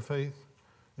put their faith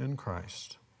in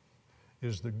Christ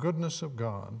is the goodness of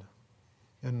God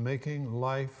in making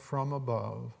life from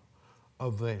above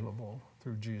available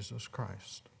through Jesus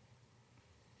Christ.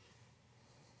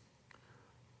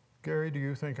 Gary, do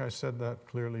you think I said that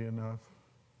clearly enough?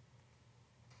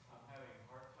 I'm having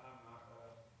a hard time not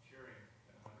cheering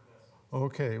at 100 decibels.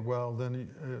 Okay, well then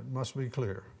it must be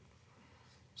clear.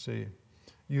 See,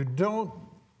 you don't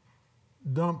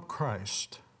dump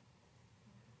Christ.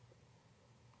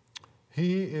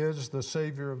 He is the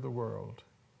Savior of the world,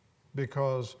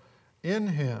 because in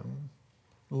him,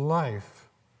 life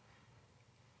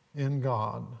in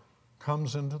God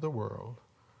comes into the world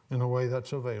in a way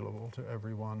that's available to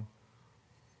everyone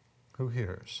who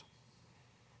hears.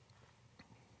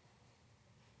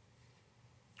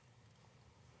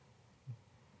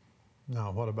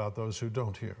 Now, what about those who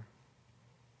don't hear?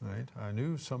 Right? I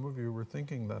knew some of you were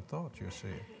thinking that thought, you see.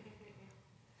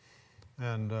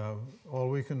 And all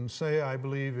we can say, I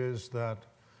believe, is that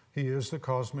he is the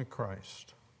cosmic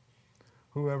Christ.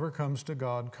 Whoever comes to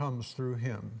God comes through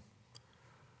him.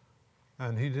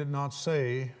 And he did not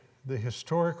say the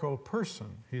historical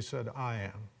person. He said, I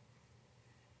am.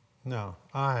 Now,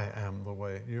 I am the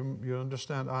way. You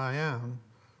understand, I am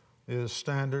is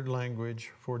standard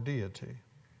language for deity.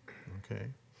 Okay?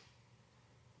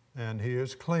 And he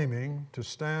is claiming to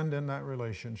stand in that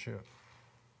relationship.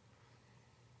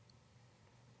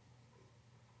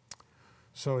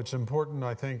 So it's important,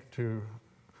 I think, to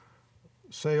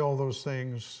say all those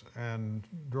things and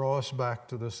draw us back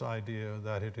to this idea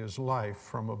that it is life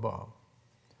from above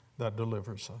that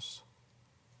delivers us.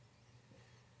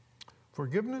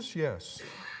 Forgiveness, yes.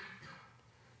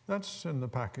 That's in the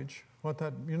package.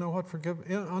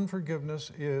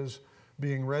 Unforgiveness is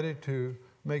being ready to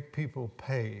make people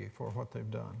pay for what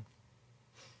they've done.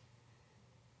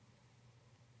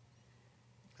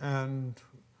 And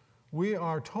we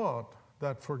are taught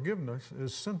that forgiveness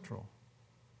is central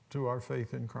to our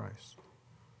faith in Christ.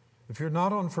 If you're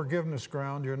not on forgiveness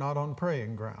ground, you're not on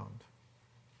praying ground.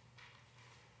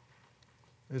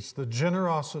 It's the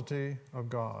generosity of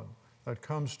God that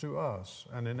comes to us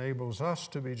and enables us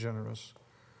to be generous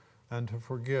and to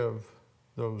forgive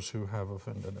those who have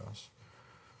offended us.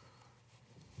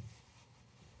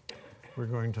 We're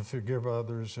going to forgive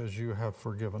others as you have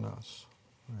forgiven us.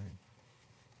 Right?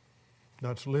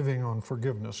 That's living on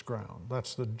forgiveness ground.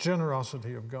 That's the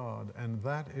generosity of God, and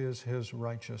that is his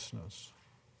righteousness.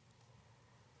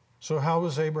 So how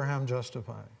was Abraham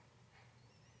justified?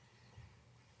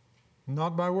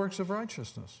 Not by works of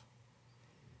righteousness,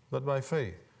 but by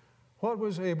faith. What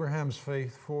was Abraham's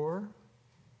faith for?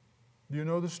 Do you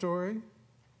know the story?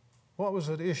 What was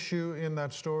at issue in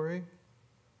that story?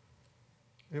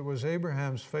 It was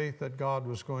Abraham's faith that God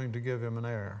was going to give him an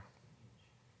heir.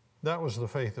 That was the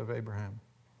faith of Abraham.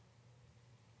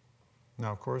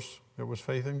 Now, of course, it was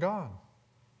faith in God.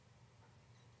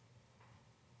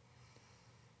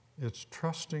 It's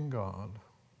trusting God.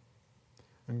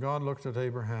 And God looked at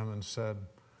Abraham and said,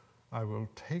 I will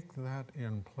take that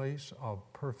in place of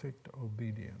perfect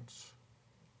obedience.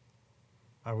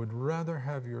 I would rather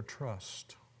have your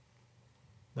trust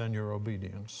than your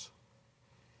obedience.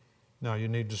 Now, you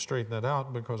need to straighten that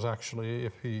out, because actually,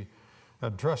 if he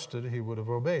had trusted, he would have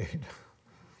obeyed.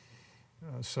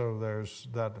 So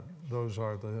those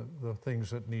are the things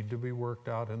that need to be worked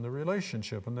out in the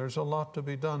relationship, and there's a lot to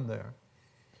be done there.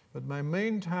 But my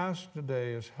main task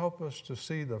today is help us to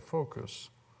see the focus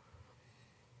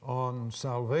on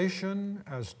salvation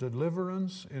as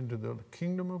deliverance into the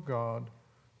kingdom of God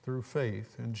through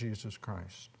faith in Jesus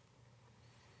Christ.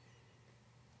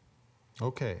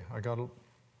 Okay, I got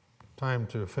time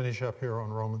to finish up here on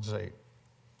Romans 8.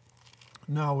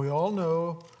 Now, we all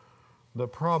know the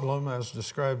problem as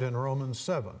described in Romans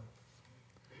 7.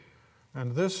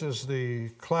 And this is the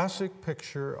classic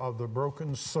picture of the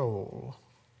broken soul.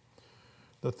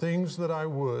 The things that I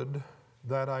would,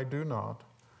 that I do not.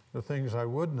 The things I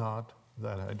would not,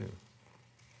 that I do.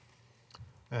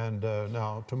 And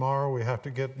now, tomorrow we have to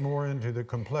get more into the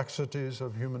complexities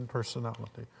of human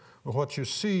personality. But what you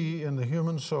see in the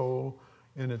human soul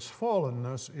in its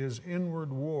fallenness is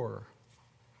inward war.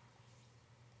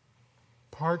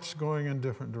 Parts going in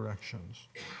different directions.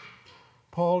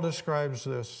 Paul describes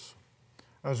this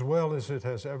as well as it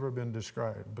has ever been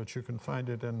described, but you can find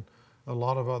it in a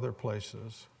lot of other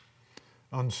places,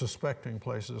 unsuspecting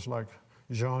places like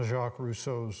Jean-Jacques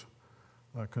Rousseau's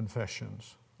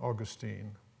Confessions,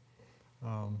 Augustine.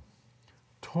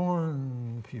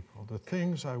 Torn people, the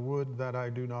things I would that I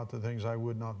do not, the things I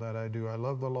would not that I do. I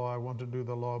love the law, I want to do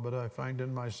the law, but I find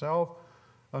in myself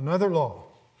another law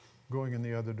going in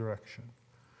the other direction.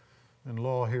 And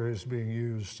law here is being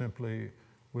used simply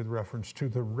with reference to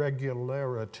the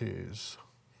regularities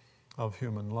of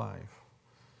human life.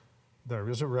 There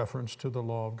is a reference to the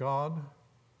law of God.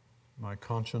 My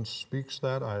conscience speaks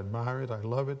that. I admire it. I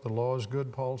love it. The law is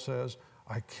good, Paul says.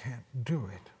 I can't do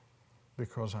it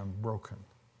because I'm broken.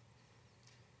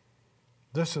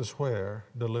 This is where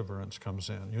deliverance comes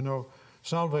in. You know,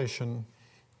 salvation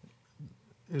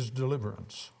is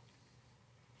deliverance.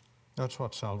 That's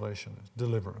what salvation is,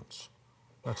 deliverance.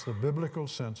 That's the biblical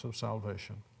sense of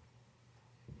salvation.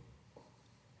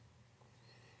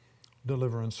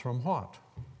 Deliverance from what?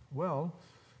 Well,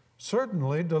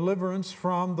 certainly deliverance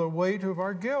from the weight of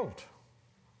our guilt.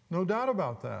 No doubt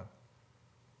about that.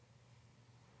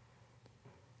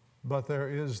 But there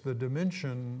is the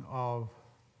dimension of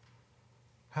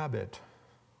habit,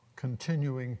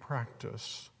 continuing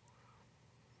practice.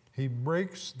 He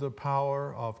breaks the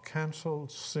power of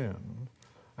canceled sin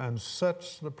and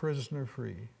sets the prisoner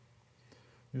free.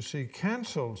 You see,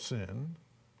 canceled sin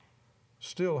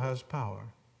still has power.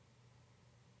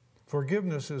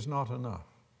 Forgiveness is not enough.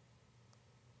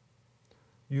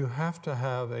 You have to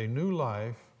have a new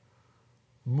life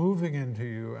moving into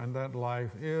you, and that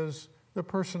life is the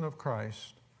person of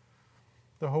Christ,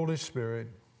 the Holy Spirit,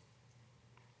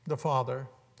 the Father,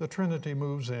 the Trinity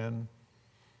moves in.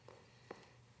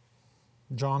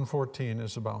 John 14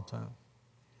 is about that.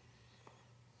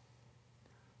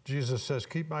 Jesus says,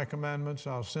 keep my commandments,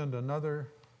 I'll send another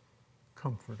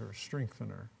comforter,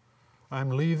 strengthener. I'm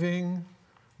leaving,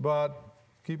 but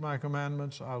keep my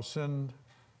commandments, I'll send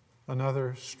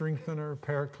another strengthener,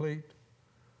 paraclete.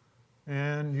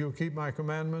 And you keep my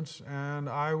commandments, and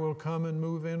I will come and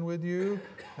move in with you,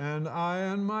 and I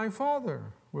and my Father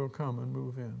will come and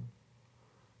move in.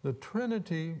 The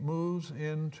Trinity moves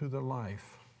into the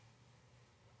life.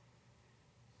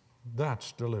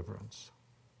 That's deliverance.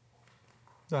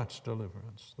 That's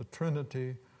deliverance. The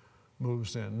Trinity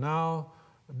moves in. Now,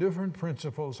 different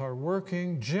principles are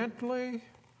working gently.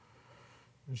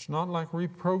 It's not like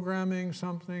reprogramming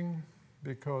something,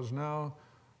 because now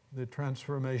the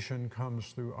transformation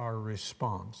comes through our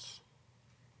response.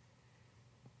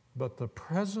 But the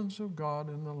presence of God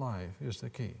in the life is the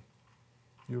key.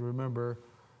 You remember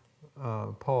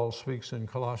Paul speaks in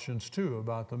Colossians 2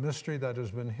 about the mystery that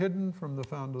has been hidden from the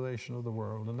foundation of the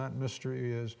world, and that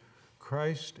mystery is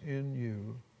Christ in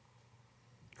you.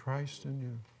 Christ in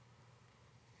you.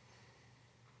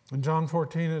 And John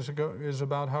 14 is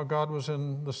about how God was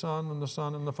in the Son and the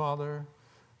Son in the Father,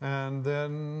 and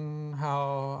then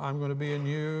how I'm going to be in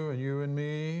you and you in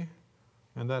me,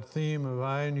 and that theme of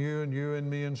I and you in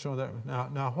me, and so that.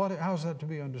 Now, how is that to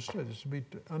be understood? It's to be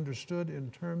understood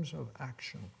in terms of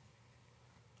action.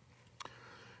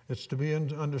 It's to be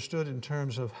understood in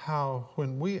terms of how,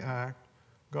 when we act,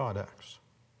 God acts.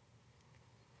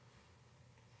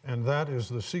 And that is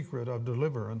the secret of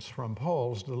deliverance from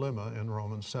Paul's dilemma in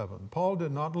Romans 7. Paul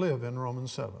did not live in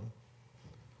Romans 7.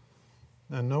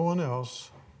 And no one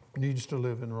else needs to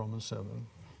live in Romans 7.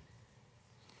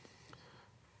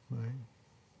 Right?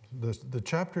 The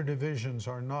chapter divisions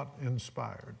are not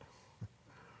inspired.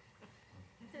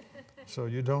 So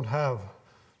you don't have,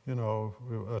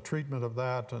 a treatment of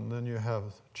that, and then you have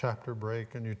chapter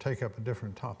break, and you take up a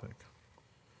different topic.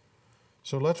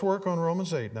 So let's work on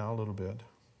Romans 8 now a little bit.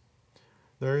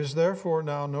 There is therefore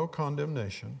now no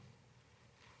condemnation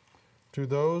to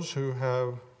those who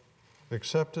have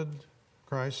accepted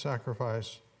Christ's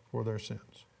sacrifice for their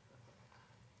sins.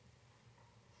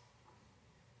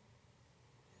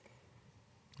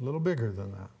 A little bigger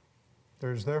than that.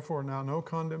 There is therefore now no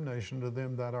condemnation to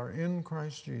them that are in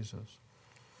Christ Jesus.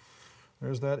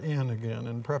 There's that "in" again,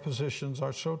 and prepositions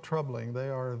are so troubling. They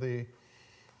are the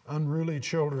unruly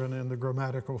children in the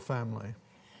grammatical family.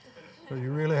 So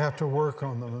you really have to work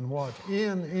on them and watch.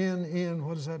 In,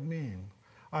 what does that mean?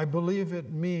 I believe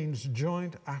it means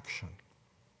joint action.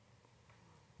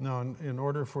 Now, in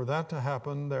order for that to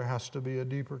happen, there has to be a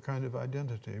deeper kind of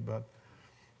identity, but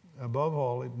above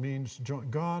all, it means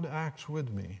God acts with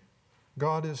me.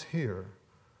 God is here.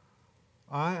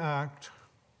 I act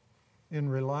in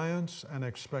reliance and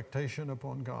expectation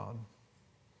upon God.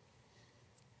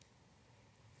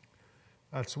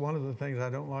 That's one of the things I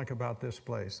don't like about this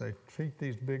place. They treat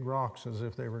these big rocks as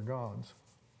if they were gods.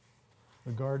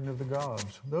 The garden of the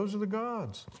gods. Those are the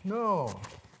gods. No.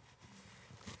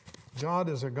 God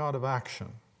is a God of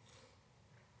action.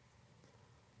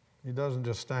 He doesn't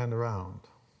just stand around.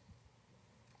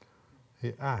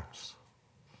 He acts.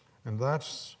 And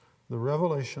that's the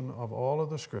revelation of all of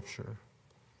the Scripture,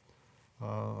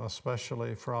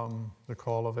 especially from the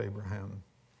call of Abraham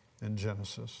in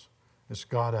Genesis. It's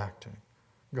God acting.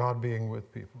 God being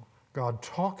with people. God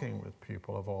talking with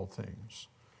people of all things.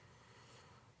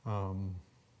 I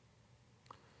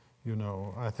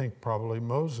think probably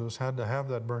Moses had to have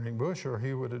that burning bush or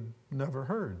he would have never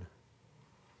heard.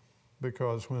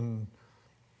 Because when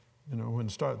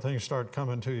things start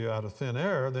coming to you out of thin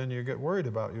air, then you get worried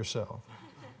about yourself.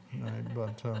 Right?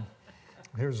 But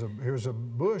here's a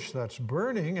bush that's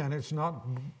burning and it's not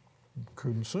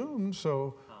consumed,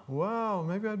 so wow,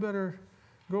 maybe I'd better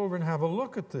go over and have a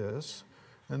look at this,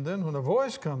 and then when a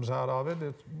voice comes out of it,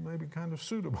 it may be kind of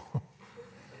suitable.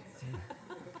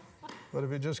 But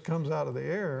if it just comes out of the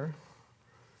air,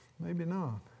 maybe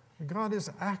not. God is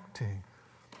acting.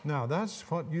 Now, that's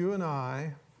what you and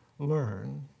I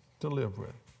learn to live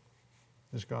with,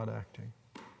 is God acting.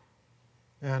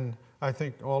 And I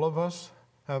think all of us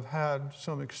have had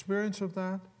some experience of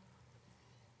that.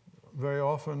 Very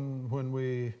often when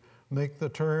we make the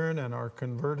turn and are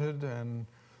converted and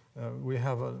we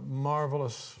have a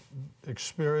marvelous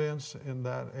experience in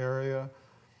that area,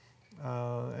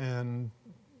 and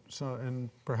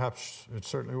perhaps it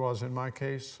certainly was in my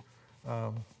case,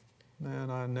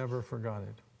 and I never forgot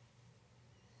it.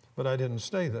 But I didn't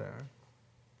stay there.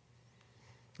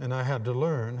 And I had to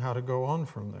learn how to go on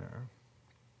from there.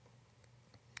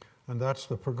 And that's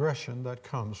the progression that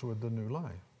comes with the new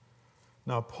life.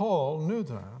 Now, Paul knew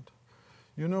that.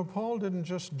 You know, Paul didn't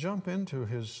just jump into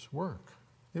his work.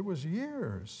 It was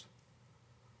years.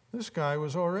 This guy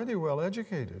was already well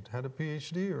educated, had a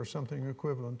PhD or something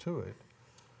equivalent to it.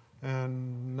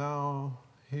 And now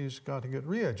he's got to get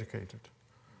re-educated.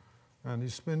 And he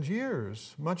spends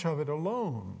years, much of it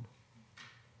alone.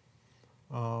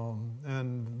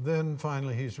 And then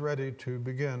finally he's ready to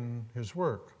begin his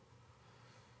work.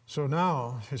 So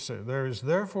now, he said, there is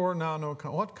therefore now no,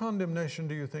 what condemnation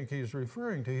do you think he's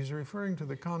referring to? He's referring to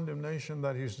the condemnation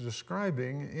that he's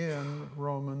describing in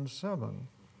Romans 7.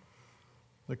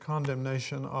 The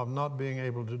condemnation of not being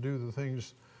able to do the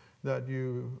things that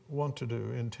you want to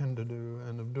do, intend to do,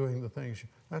 and of doing the things,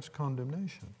 that's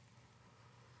condemnation.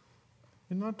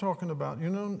 You're not talking about, you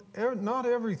know, not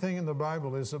everything in the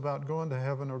Bible is about going to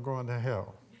heaven or going to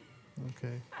hell,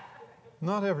 okay?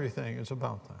 Not everything is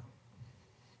about that.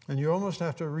 And you almost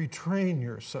have to retrain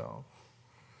yourself.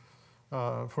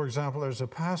 For example, there's a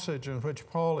passage in which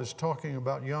Paul is talking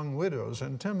about young widows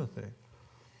in Timothy.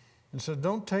 And said,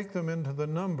 don't take them into the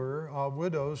number of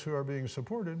widows who are being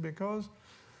supported because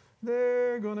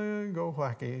they're going to go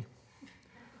wacky.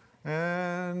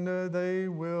 And they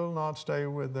will not stay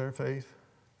with their faith.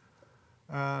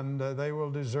 And they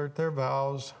will desert their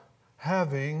vows,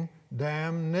 having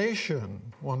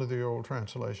damnation, one of the old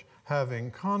translations,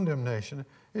 having condemnation.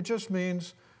 It just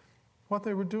means what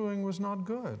they were doing was not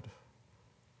good.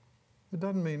 It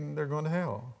doesn't mean they're going to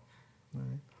hell.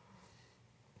 Right?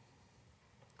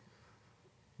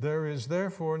 There is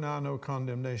therefore now no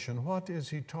condemnation. What is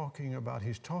he talking about?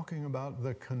 He's talking about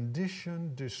the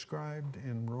condition described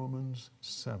in Romans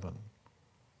 7.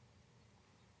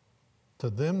 To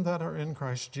them that are in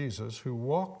Christ Jesus, who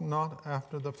walk not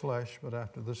after the flesh, but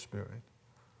after the Spirit.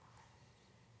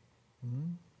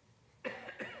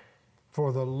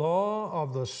 For the law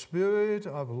of the Spirit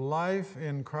of life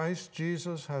in Christ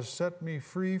Jesus has set me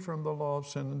free from the law of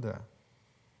sin and death.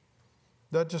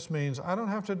 That just means I don't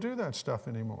have to do that stuff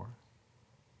anymore.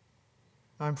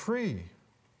 I'm free.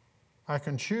 I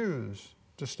can choose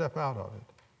to step out of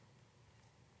it.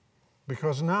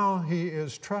 Because now he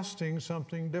is trusting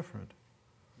something different.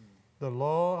 The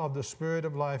law of the Spirit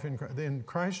of life in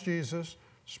Christ Jesus,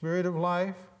 Spirit of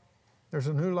life, there's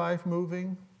a new life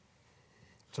moving.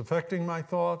 It's affecting my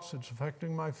thoughts, it's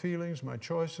affecting my feelings, my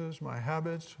choices, my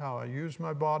habits, how I use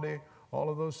my body, all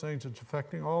of those things. It's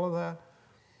affecting all of that.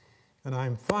 And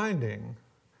I'm finding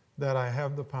that I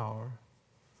have the power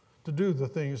to do the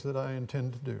things that I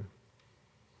intend to do.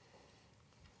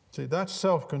 See, that's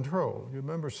self-control. You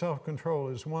remember self-control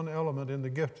is one element in the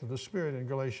gift of the Spirit in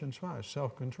Galatians 5,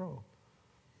 self-control.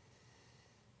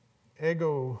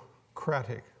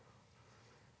 Egocratic,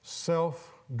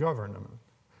 self-government.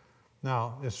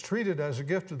 Now, it's treated as a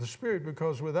gift of the Spirit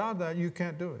because without that, you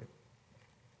can't do it.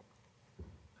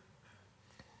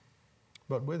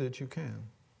 But with it, you can.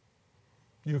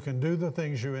 You can do the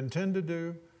things you intend to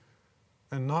do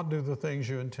and not do the things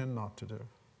you intend not to do.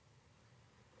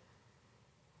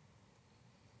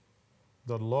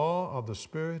 The law of the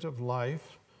Spirit of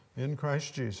life in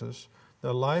Christ Jesus,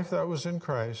 the life that was in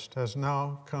Christ, has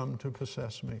now come to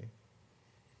possess me.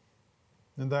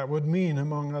 And that would mean,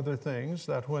 among other things,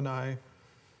 that when I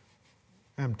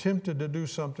am tempted to do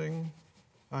something,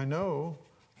 I know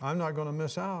I'm not going to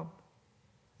miss out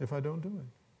if I don't do it.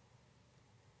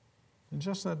 And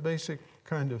just that basic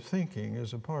kind of thinking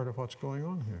is a part of what's going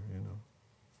on here, you know.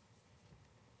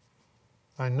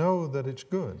 I know that it's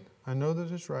good. I know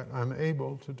that it's right. I'm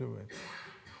able to do it.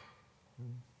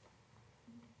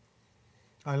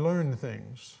 I learn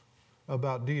things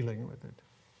about dealing with it.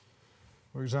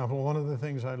 For example, one of the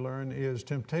things I learn is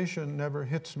temptation never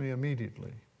hits me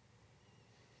immediately.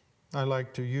 I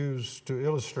like to use, to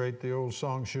illustrate the old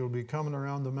song, she'll be coming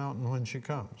around the mountain when she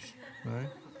comes, right?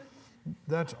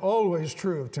 That's always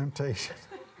true of temptation.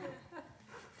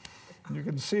 You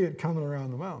can see it coming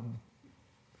around the mountain.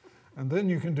 And then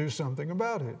you can do something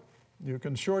about it. You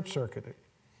can short circuit it.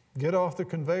 Get off the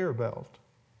conveyor belt.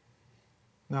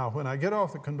 Now, when I get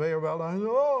off the conveyor belt, I know,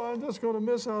 oh, I'm just going to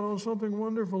miss out on something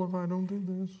wonderful if I don't do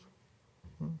this.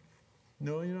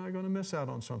 No, you're not going to miss out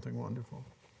on something wonderful.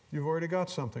 You've already got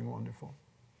something wonderful.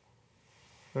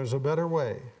 There's a better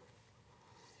way.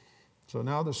 So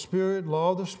now the Spirit,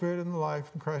 law of the Spirit and the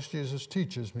life in Christ Jesus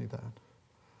teaches me that.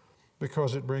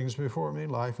 Because it brings before me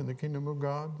life in the kingdom of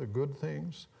God, the good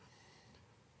things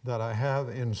that I have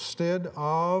instead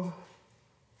of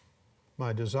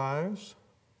my desires.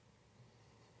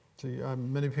 See,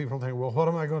 many people think, well, what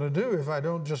am I going to do if I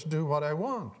don't just do what I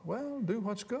want? Well, do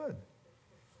what's good,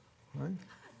 right?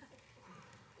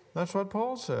 That's what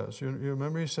Paul says. You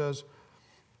remember he says,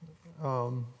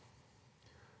 don't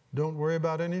worry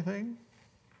about anything,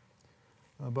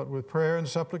 but with prayer and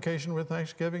supplication with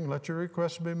thanksgiving, let your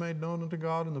requests be made known unto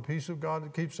God, and the peace of God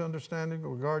that keeps understanding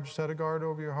set a guard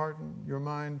over your heart and your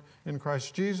mind in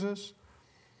Christ Jesus.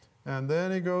 And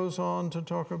then he goes on to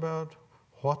talk about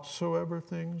whatsoever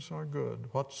things are good,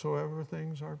 whatsoever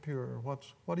things are pure.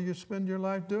 What do you spend your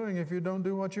life doing if you don't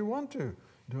do what you want to?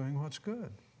 Doing what's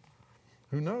good.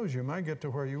 Who knows, you might get to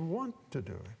where you want to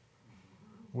do it.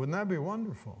 Wouldn't that be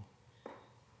wonderful?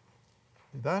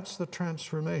 That's the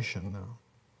transformation now.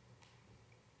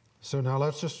 So now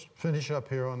let's just finish up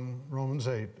here on Romans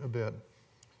 8 a bit.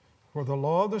 For the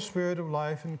law of the Spirit of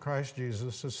life in Christ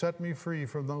Jesus has set me free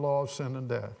from the law of sin and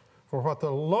death. For what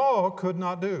the law could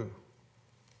not do,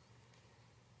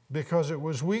 because it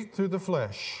was weak through the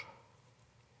flesh.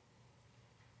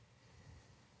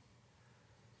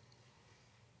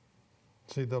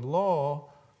 See, the law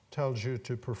tells you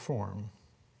to perform.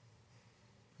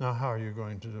 Now, how are you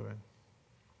going to do it?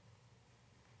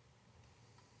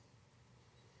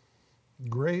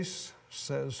 Grace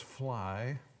says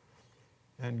fly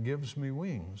and gives me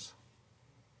wings.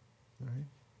 Right?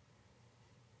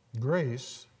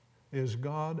 Grace is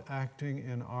God acting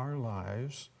in our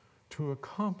lives to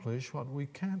accomplish what we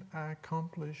can't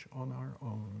accomplish on our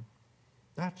own.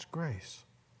 That's grace.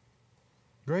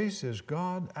 Grace is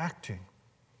God acting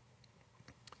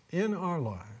in our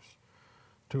lives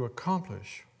to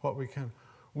accomplish what we can.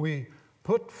 We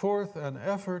put forth an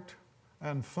effort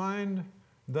and find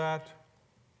that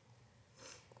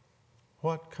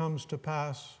what comes to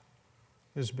pass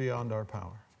is beyond our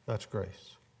power. That's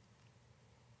grace.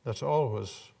 That's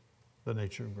always the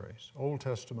nature of grace. Old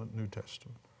Testament, New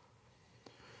Testament.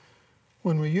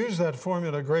 When we use that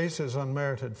formula, grace is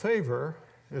unmerited favor,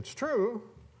 it's true,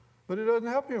 but it doesn't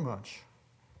help you much.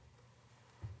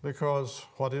 Because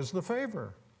what is the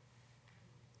favor?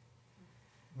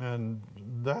 And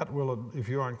that will, if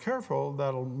you aren't careful,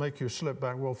 that'll make you slip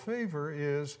back. Well, favor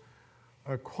is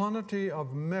a quantity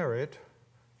of merit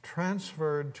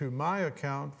transferred to my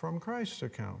account from Christ's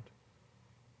account.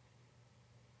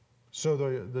 So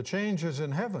the change is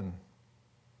in heaven,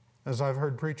 as I've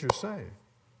heard preachers say.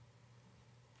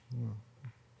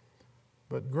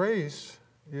 But grace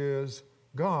is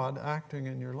God acting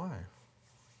in your life.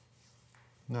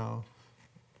 Now,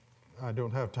 I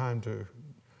don't have time to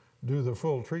do the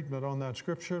full treatment on that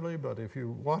scripturally, but if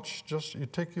you watch, you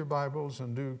take your Bibles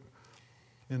and do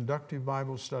inductive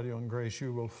Bible study on grace,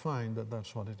 you will find that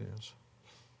that's what it is.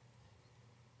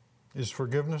 Is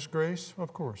forgiveness grace?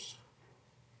 Of course.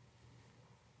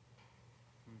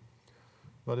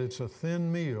 But it's a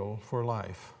thin meal for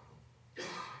life.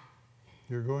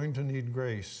 You're going to need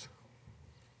grace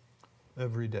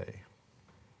every day.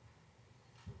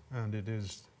 And it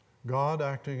is God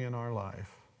acting in our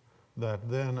life that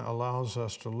then allows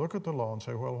us to look at the law and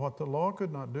say, well, what the law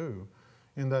could not do,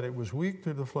 in that it was weak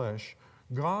through the flesh,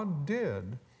 God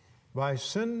did by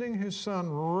sending his Son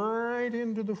right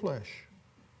into the flesh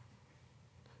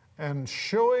and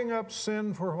showing up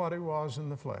sin for what it was in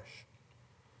the flesh.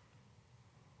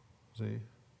 See?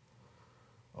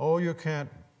 Oh, you can't,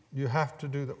 you have to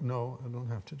do that. No, I don't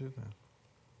have to do that.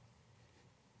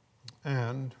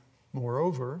 And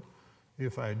moreover,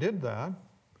 if I did that,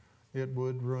 it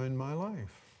would ruin my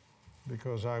life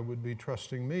because I would be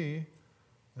trusting me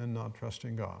and not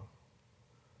trusting God.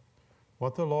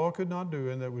 What the law could not do,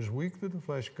 and that was weak through the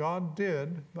flesh, God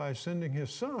did by sending his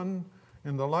Son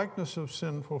in the likeness of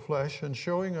sinful flesh and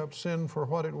showing up sin for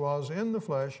what it was in the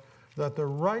flesh, that the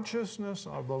righteousness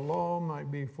of the law might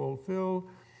be fulfilled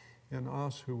in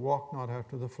us who walk not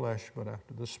after the flesh, but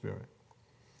after the Spirit.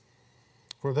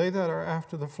 For they that are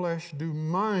after the flesh do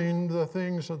mind the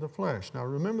things of the flesh. Now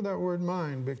remember that word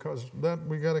mind, because that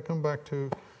we got to come back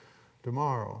to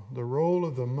tomorrow. The role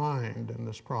of the mind in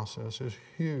this process is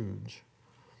huge,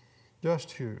 just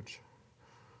huge.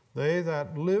 They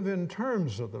that live in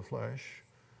terms of the flesh,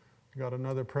 got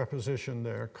another preposition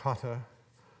there, kata,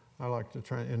 I like to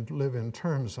try and live in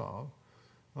terms of,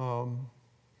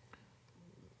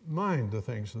 mind the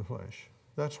things of the flesh.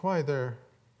 That's why they're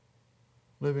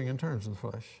living in terms of the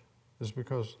flesh, is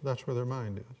because that's where their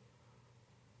mind is.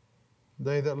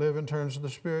 They that live in terms of the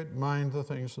Spirit mind the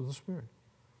things of the Spirit.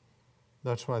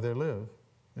 That's why they live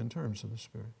in terms of the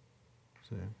Spirit.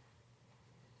 See?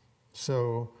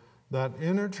 So that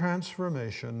inner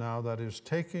transformation now that is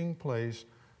taking place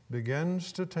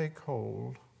begins to take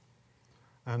hold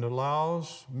and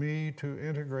allows me to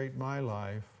integrate my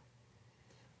life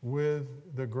with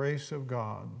the grace of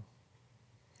God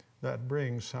that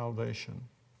brings salvation.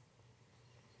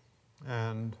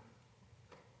 And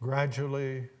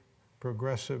gradually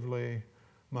progressively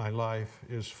my life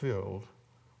is filled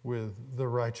with the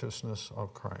righteousness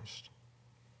of Christ.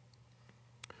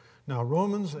 Now,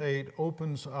 Romans 8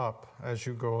 opens up as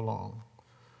you go along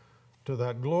to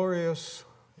that glorious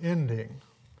ending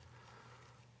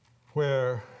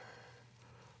where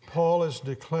Paul is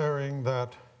declaring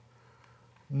that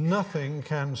nothing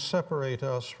can separate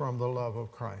us from the love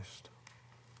of Christ.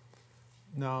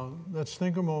 Now, let's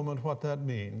think a moment what that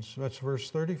means. That's verse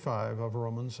 35 of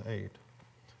Romans 8.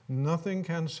 Nothing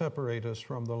can separate us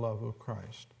from the love of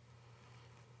Christ.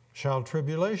 Shall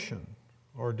tribulation,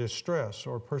 or distress,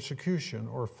 or persecution,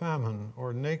 or famine,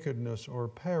 or nakedness, or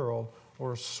peril,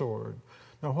 or sword.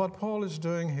 Now, what Paul is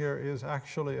doing here is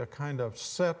actually a kind of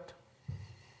set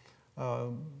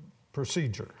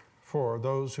procedure for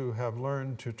those who have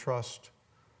learned to trust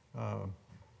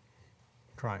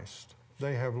Christ.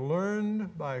 They have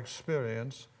learned by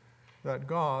experience that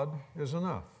God is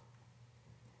enough.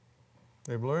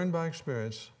 They've learned by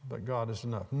experience that God is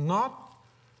enough. Not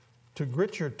to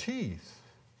grit your teeth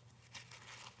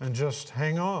and just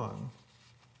hang on,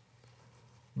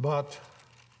 but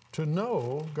to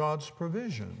know God's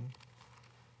provision,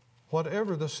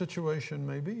 whatever the situation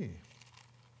may be.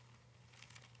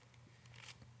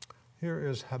 Here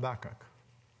is Habakkuk.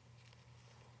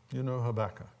 You know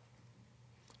Habakkuk.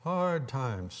 Hard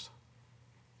times.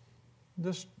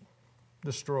 Just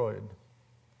destroyed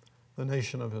the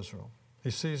nation of Israel. He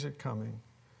sees it coming.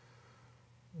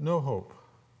 No hope.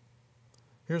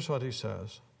 Here's what he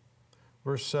says.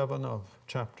 Verse 7 of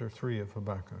chapter 3 of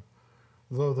Habakkuk.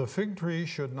 Though the fig tree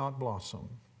should not blossom,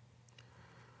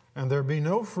 and there be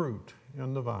no fruit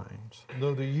in the vines,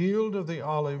 though the yield of the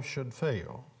olive should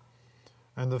fail,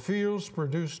 and the fields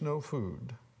produce no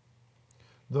food,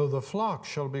 though the flock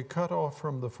shall be cut off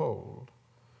from the fold,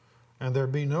 and there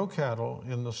be no cattle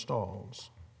in the stalls.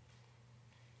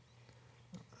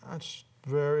 That's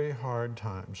very hard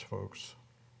times, folks.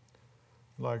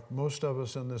 Like most of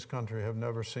us in this country have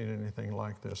never seen anything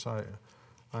like this.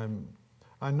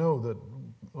 I know that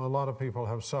a lot of people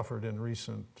have suffered in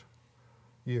recent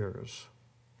years.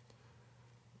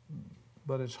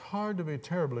 But it's hard to be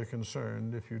terribly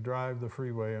concerned if you drive the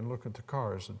freeway and look at the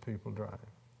cars that people drive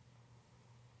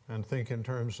and think in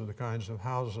terms of the kinds of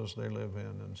houses they live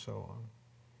in and so on.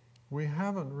 We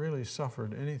haven't really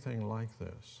suffered anything like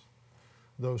this,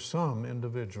 though some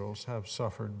individuals have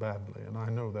suffered badly, and I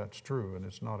know that's true, and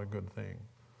it's not a good thing.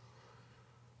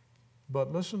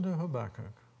 But listen to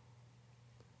Habakkuk.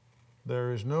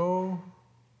 There is no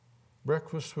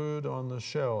breakfast food on the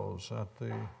shelves at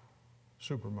the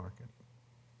supermarket.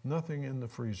 Nothing in the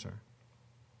freezer.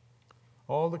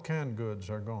 All the canned goods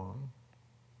are gone,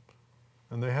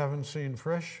 and they haven't seen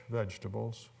fresh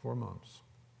vegetables for months.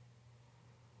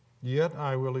 Yet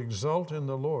I will exult in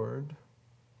the Lord.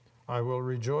 I will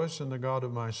rejoice in the God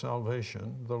of my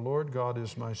salvation. The Lord God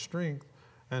is my strength,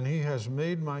 and he has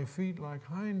made my feet like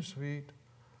hinds' feet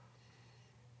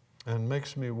and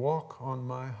makes me walk on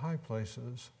my high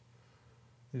places.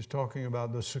 He's talking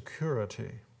about the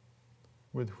security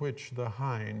with which the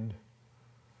hind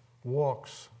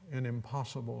walks in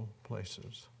impossible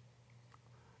places.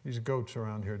 These goats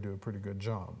around here do a pretty good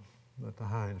job, but the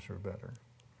hinds are better.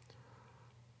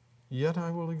 Yet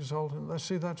I will exult in. Let's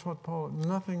see, that's what Paul,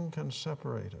 nothing can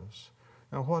separate us.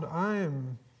 Now, what I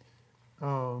am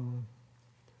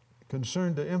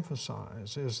concerned to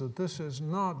emphasize is that this is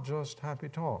not just happy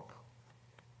talk.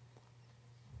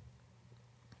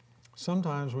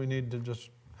 Sometimes we need to just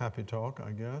happy talk,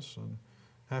 I guess, and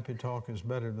happy talk is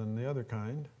better than the other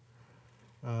kind.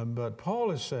 But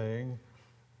Paul is saying,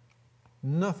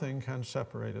 nothing can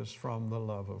separate us from the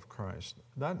love of Christ.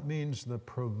 That means the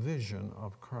provision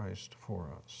of Christ for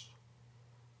us.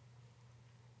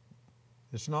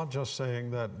 It's not just saying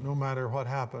that no matter what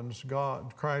happens,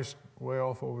 God, Christ, way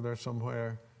off over there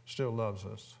somewhere, still loves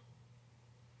us.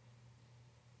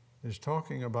 He's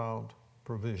talking about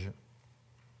provision.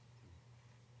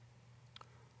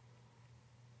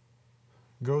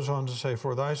 Goes on to say,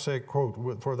 for thy sake,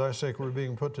 quote, for thy sake we're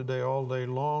being put to death all day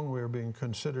long, we are being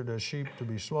considered as sheep to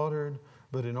be slaughtered,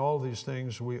 but in all these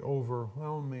things we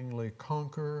overwhelmingly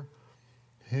conquer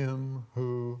him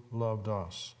who loved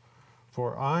us.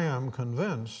 For I am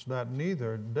convinced that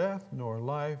neither death, nor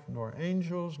life, nor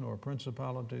angels, nor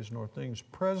principalities, nor things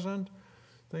present,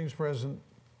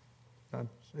 that's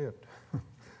it,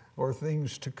 or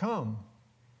things to come,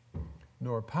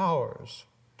 nor powers,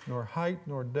 nor height,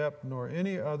 nor depth, nor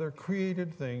any other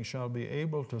created thing shall be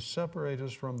able to separate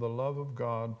us from the love of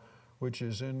God, which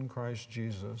is in Christ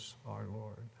Jesus our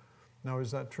Lord. Now, is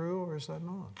that true or is that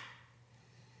not?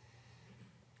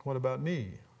 What about me?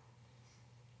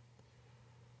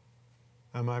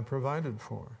 Am I provided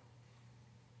for?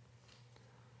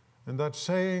 And that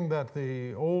saying that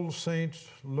the old saints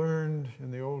learned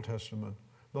in the Old Testament,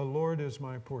 the Lord is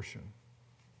my portion.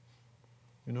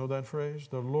 You know that phrase?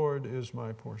 The Lord is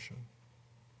my portion.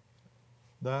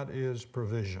 That is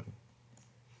provision.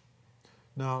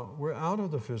 Now, we're out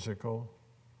of the physical.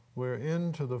 We're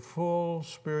into the full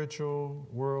spiritual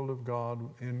world of God,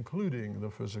 including the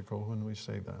physical when we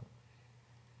say that.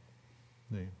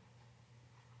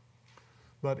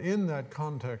 But in that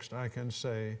context, I can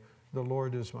say, the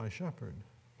Lord is my shepherd.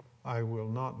 I will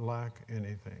not lack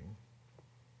anything.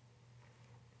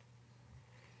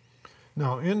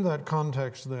 Now, in that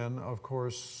context then, of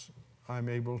course, I'm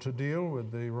able to deal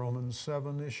with the Romans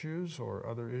 7 issues or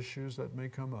other issues that may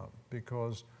come up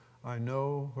because I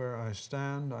know where I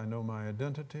stand, I know my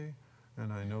identity,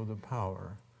 and I know the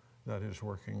power that is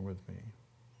working with me.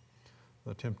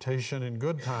 The temptation in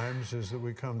good times is that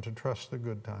we come to trust the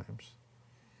good times.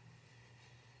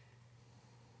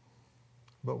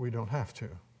 But we don't have to.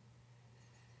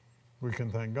 We can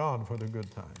thank God for the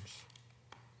good times.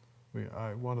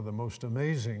 One of the most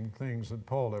amazing things that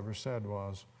Paul ever said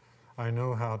was, I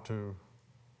know how to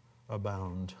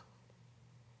abound.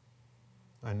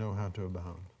 I know how to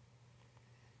abound.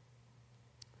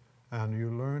 And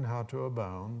you learn how to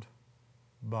abound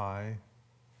by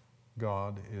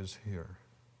God is here.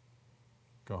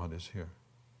 God is here.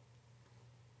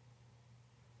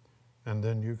 And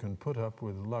then you can put up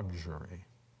with luxury,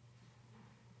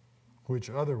 which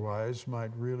otherwise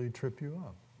might really trip you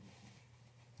up.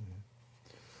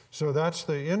 So that's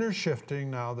the inner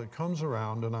shifting now that comes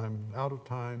around, and I'm out of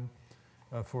time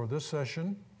for this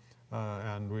session,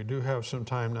 and we do have some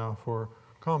time now for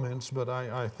comments, but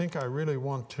I think I really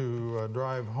want to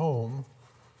drive home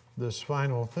this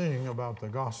final thing about the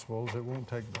Gospels. It won't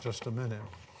take just a minute.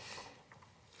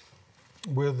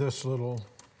 With this little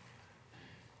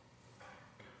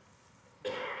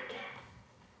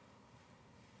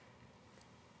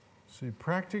see,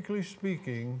 practically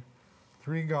speaking,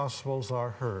 3 Gospels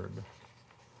are heard.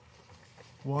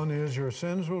 One is your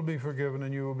sins will be forgiven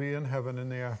and you will be in heaven in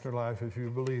the afterlife if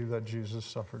you believe that Jesus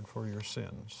suffered for your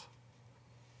sins.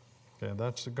 Okay,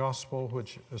 that's the gospel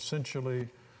which essentially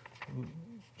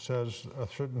says a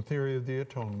certain theory of the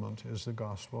atonement is the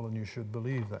gospel, and you should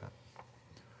believe that.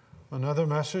 Another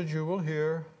message you will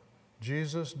hear,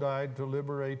 Jesus died to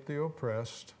liberate the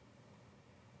oppressed,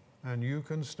 and you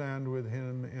can stand with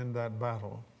him in that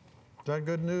battle. Is that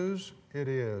good news? It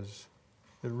is.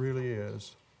 It really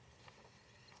is.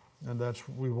 And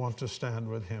we want to stand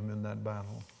with him in that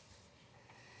battle.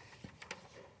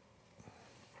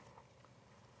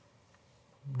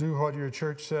 Do what your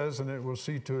church says, and it will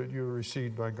see to it you're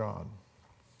received by God.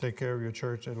 Take care of your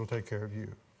church, it'll take care of you.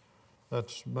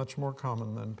 That's much more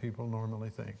common than people normally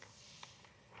think.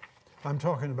 I'm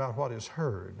talking about what is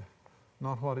heard,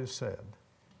 not what is said,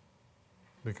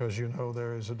 because you know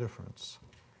there is a difference.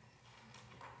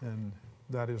 And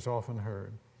that is often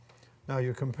heard. Now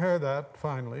you compare that,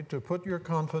 finally, to put your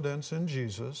confidence in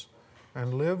Jesus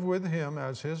and live with him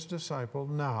as his disciple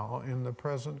now in the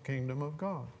present kingdom of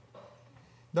God.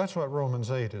 That's what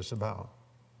Romans 8 is about.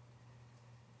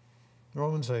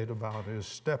 Romans 8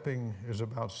 is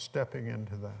about stepping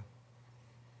into that.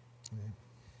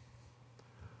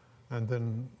 And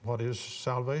then what is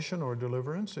salvation or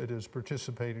deliverance? It is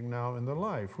participating now in the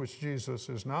life which Jesus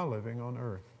is now living on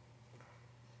earth.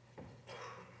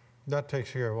 That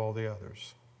takes care of all the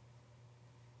others.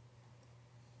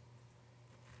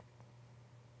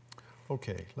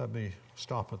 Okay, let me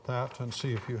stop at that and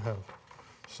see if you have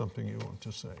something you want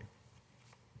to say.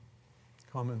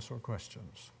 Comments or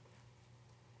questions?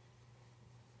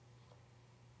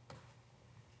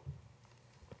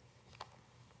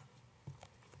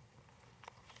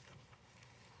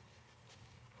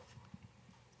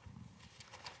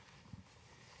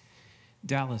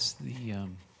 Dallas, the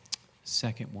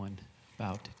second one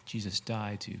about Jesus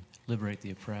died to liberate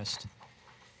the oppressed,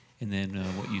 and then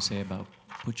what you say about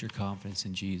put your confidence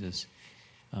in Jesus,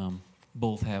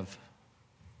 both have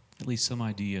at least some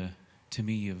idea to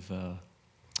me of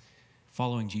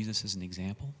following Jesus as an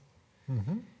example,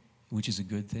 which is a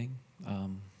good thing.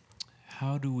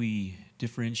 How do we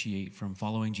differentiate from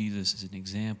following Jesus as an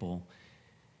example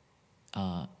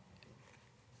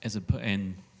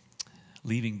and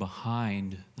leaving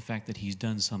behind the fact that he's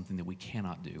done something that we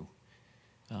cannot do?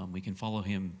 We can follow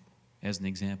him as an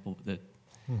example that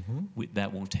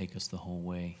that won't take us the whole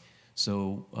way.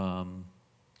 So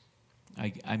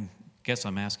I guess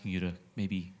I'm asking you to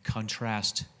maybe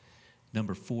contrast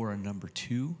number 4 and number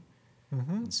 2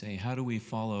 and say, how do we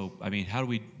follow,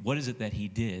 what is it that he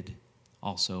did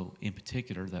also in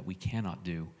particular that we cannot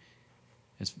do?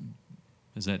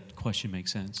 Does that question make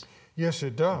sense? Yes,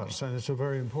 it does, and it's a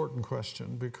very important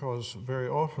question because very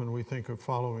often we think of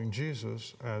following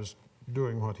Jesus as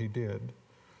doing what he did,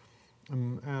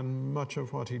 and much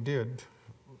of what he did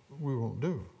we won't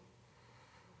do.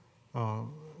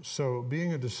 So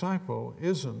being a disciple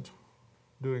isn't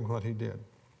doing what he did.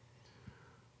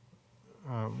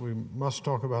 We must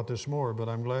talk about this more, but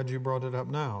I'm glad you brought it up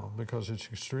now because it's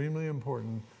extremely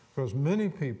important, because many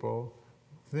people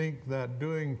think that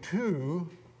doing to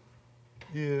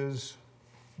is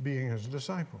being his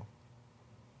disciple.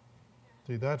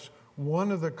 See, that's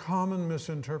one of the common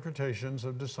misinterpretations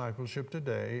of discipleship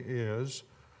today is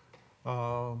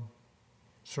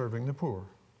serving the poor.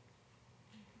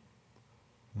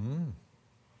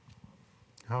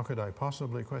 How could I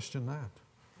possibly question that?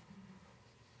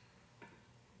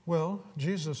 Well,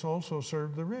 Jesus also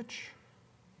served the rich.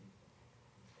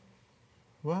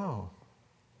 Wow.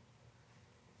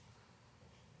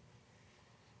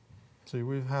 See,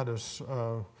 we've had a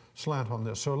slant on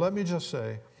this. So let me just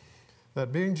say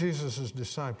that being Jesus'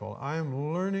 disciple, I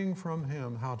am learning from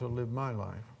him how to live my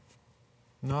life,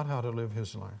 not how to live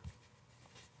his life.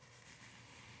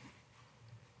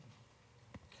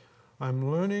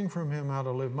 I'm learning from him how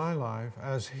to live my life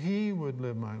as he would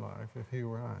live my life if he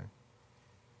were I.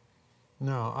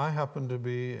 Now, I happen to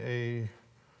be a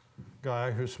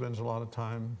guy who spends a lot of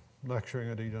time lecturing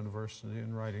at a university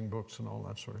and writing books and all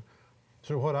that sort of.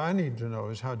 So what I need to know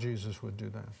is how Jesus would do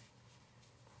that.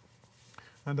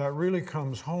 And that really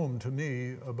comes home to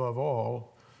me above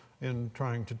all in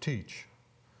trying to teach.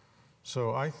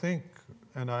 So I think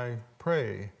and I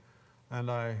pray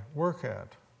and I work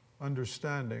at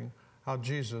understanding how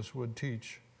Jesus would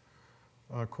teach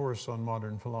a course on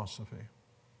modern philosophy.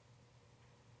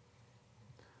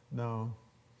 Now,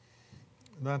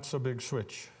 that's a big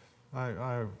switch.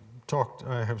 I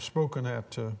have spoken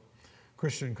at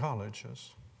Christian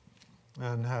colleges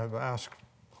and have asked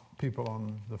people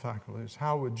on the faculties,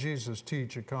 how would Jesus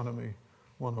teach Economy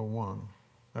 101,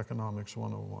 Economics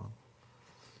 101?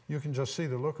 You can just see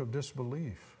the look of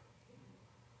disbelief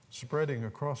spreading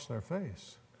across their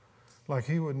face, like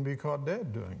he wouldn't be caught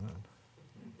dead doing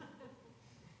that.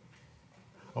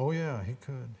 Oh yeah, he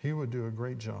could. He would do a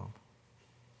great job.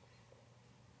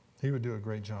 He would do a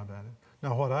great job at it.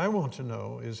 Now what I want to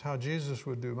know is how Jesus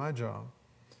would do my job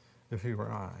if he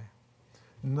were I.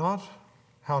 Not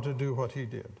how to do what he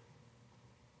did.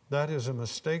 That is a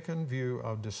mistaken view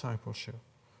of discipleship.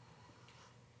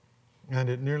 And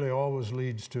it nearly always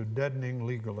leads to deadening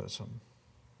legalism.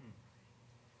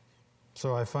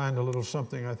 So I find a little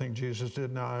something I think Jesus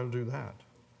did, now I'll do that.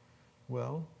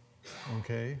 Well,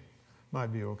 okay,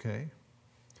 might be okay,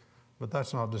 but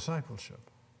that's not discipleship.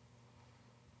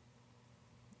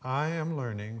 I am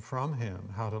learning from him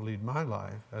how to lead my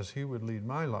life as he would lead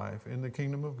my life in the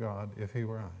kingdom of God if he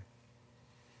were I.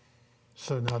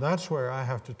 So now that's where I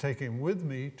have to take him with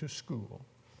me to school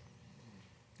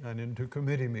and into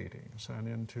committee meetings and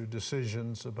into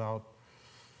decisions about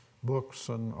books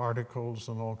and articles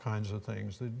and all kinds of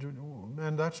things.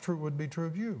 And that's true, would be true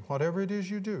of you. Whatever it is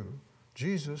you do,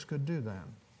 Jesus could do that.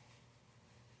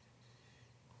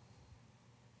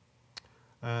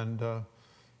 And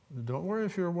don't worry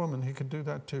if you're a woman, he could do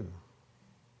that too.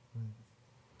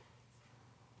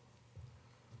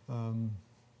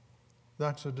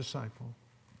 That's a disciple.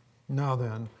 Now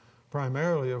then,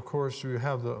 primarily, of course,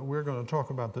 we're going to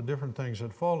talk about the different things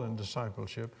that fall in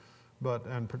discipleship,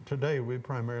 today we've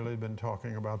primarily been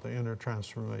talking about the inner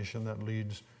transformation that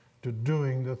leads to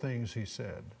doing the things he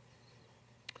said.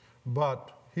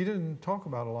 But he didn't talk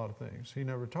about a lot of things. He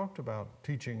never talked about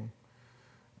teaching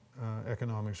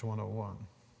Economics 101.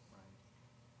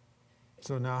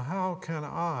 So now how can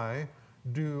I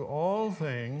do all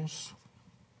things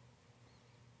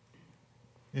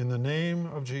in the name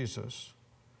of Jesus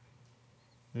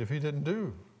if he didn't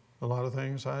do a lot of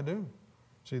things I do?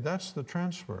 See, that's the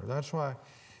transfer. That's why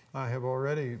I have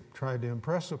already tried to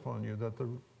impress upon you that the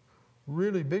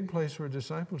really big place for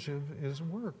discipleship is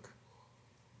work.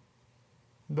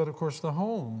 But of course the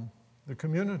home, the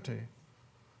community,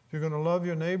 if you're going to love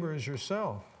your neighbor as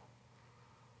yourself,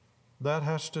 that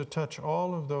has to touch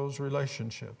all of those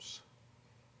relationships.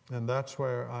 And that's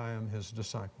where I am his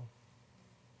disciple.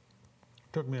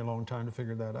 It took me a long time to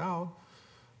figure that out.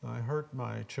 I hurt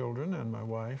my children and my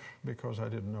wife because I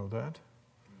didn't know that.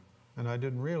 And I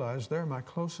didn't realize they're my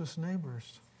closest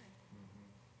neighbors.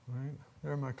 Right?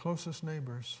 They're my closest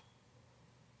neighbors.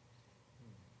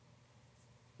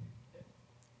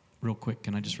 Real quick,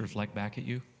 can I just reflect back at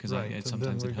you? Because Right.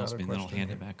 sometimes Then it helps me, and then I'll hand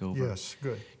it back over. Yes,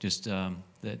 good. Just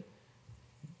that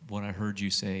what I heard you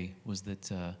say was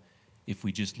that if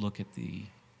we just look at the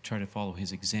try to follow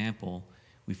his example,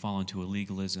 we fall into a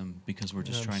legalism because we're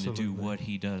just trying to do what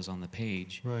he does on the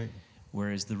page. Right.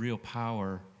 Whereas the real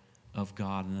power of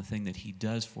God and the thing that he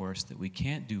does for us that we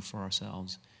can't do for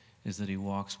ourselves is that he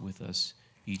walks with us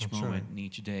each That's moment right. and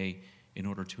each day in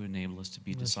order to enable us to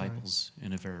be That's right. disciples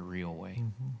in a very real way.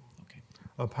 Mm-hmm. Okay.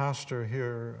 A pastor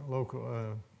here,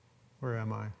 where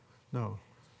am I? No,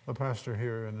 a pastor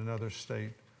here in another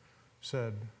state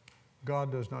said,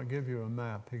 God does not give you a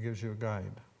map, he gives you a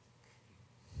guide.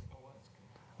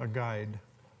 A guide.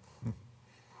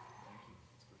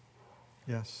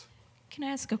 Yes. Can I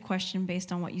ask a question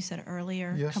based on what you said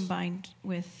earlier, Yes. combined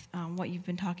with what you've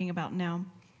been talking about now?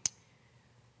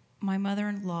 My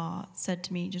mother-in-law said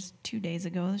to me just 2 days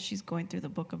ago that she's going through the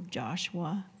book of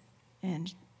Joshua,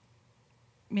 and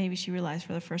maybe she realized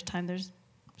for the first time there's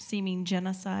seeming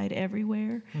genocide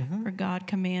everywhere, where God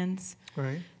commands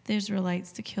Right. the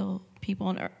Israelites to kill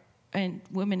people and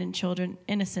women and children,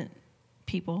 innocent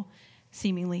people,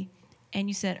 seemingly. And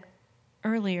you said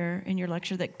earlier in your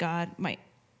lecture that God might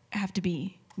have to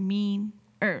be mean,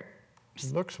 or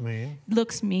Looks mean.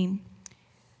 looks mean.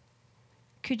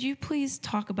 Could you please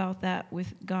talk about that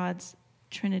with God's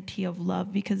Trinity of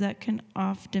love? Because that can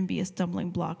often be a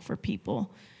stumbling block for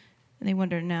people. And they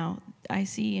wonder, now, I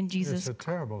see in Jesus It's a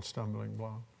terrible stumbling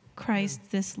block.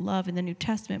 Christ this love in the New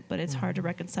Testament, but it's hard to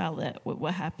reconcile that with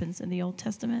what happens in the Old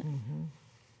Testament.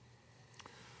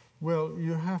 Well,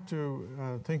 you have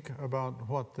to think about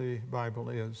what the Bible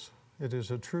is. It is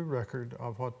a true record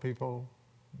of what people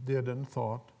did and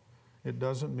thought. It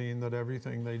doesn't mean that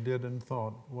everything they did and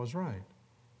thought was right.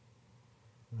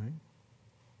 Right?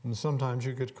 And sometimes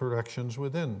you get corrections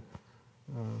within.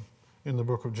 In the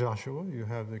book of Joshua, you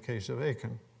have the case of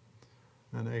Achan.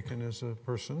 And Achan is a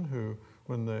person who,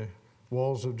 when the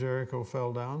walls of Jericho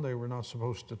fell down, they were not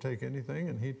supposed to take anything,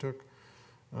 and he took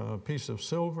a piece of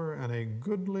silver and a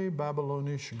goodly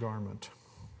Babylonish garment.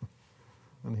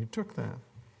 And he took that.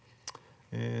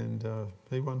 And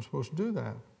he wasn't supposed to do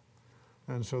that.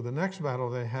 And so the next battle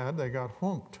they had, they got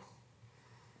whumped.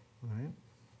 Right?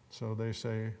 So they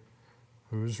say,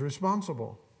 who's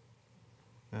responsible?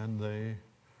 And they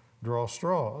draw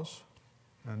straws,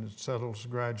 and it settles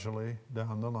gradually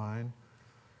down the line,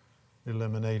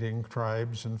 eliminating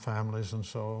tribes and families and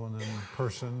so on, and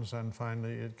persons, and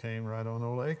finally it came right on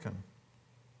old Achan.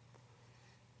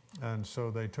 And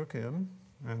so they took him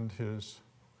and his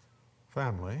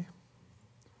family,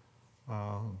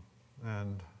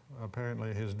 and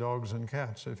apparently his dogs and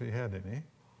cats, if he had any,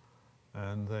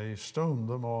 and they stoned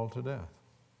them all to death.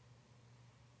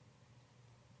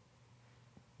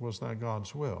 Was that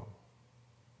God's will?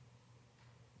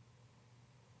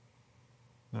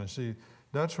 Now, see,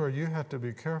 that's where you have to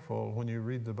be careful when you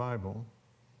read the Bible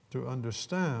to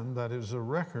understand that it is a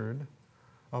record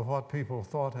of what people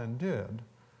thought and did,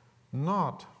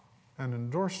 not an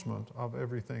endorsement of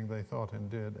everything they thought and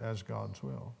did as God's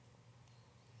will.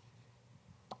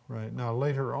 Right? Now,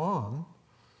 later on,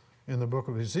 in the book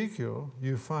of Ezekiel,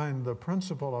 you find the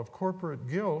principle of corporate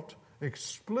guilt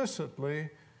explicitly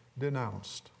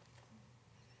denounced.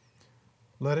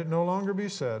 Let it no longer be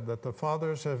said that the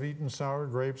fathers have eaten sour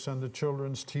grapes and the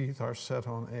children's teeth are set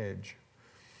on edge,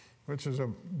 which is a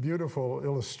beautiful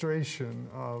illustration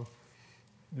of,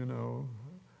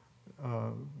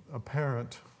 a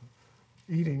parent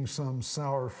eating some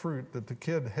sour fruit that the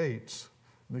kid hates.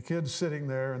 And the kid's sitting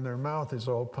there and their mouth is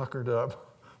all puckered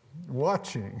up,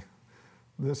 watching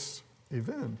this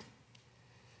event.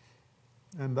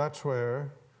 And that's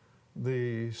where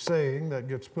the saying that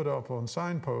gets put up on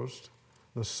signposts,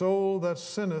 the soul that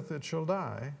sinneth, it shall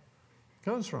die,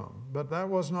 comes from. But that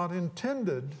was not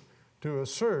intended to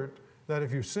assert that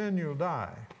if you sin, you'll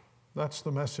die. That's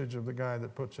the message of the guy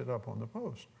that puts it up on the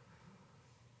post.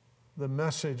 The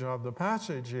message of the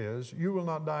passage is, you will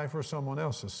not die for someone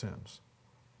else's sins.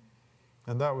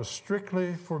 And that was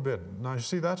strictly forbidden. Now, you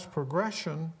see, that's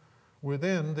progression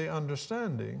within the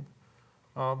understanding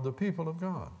of the people of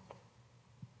God.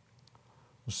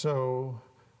 So,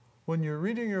 when you're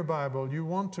reading your Bible, you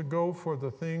want to go for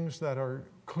the things that are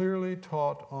clearly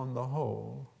taught on the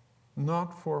whole,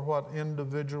 not for what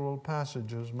individual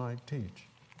passages might teach.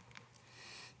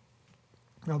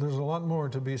 Now, there's a lot more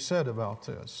to be said about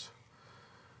this,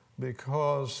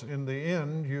 because in the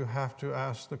end, you have to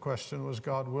ask the question, was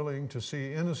God willing to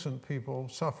see innocent people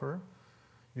suffer?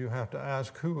 You have to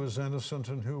ask who was innocent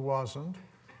and who wasn't.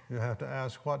 You have to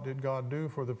ask, what did God do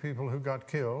for the people who got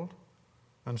killed?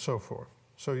 And so forth.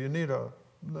 So you need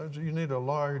a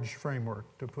large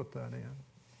framework to put that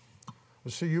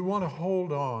in. So you want to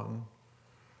hold on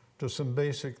to some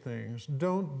basic things.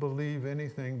 Don't believe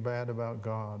anything bad about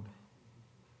God.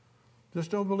 Just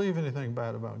don't believe anything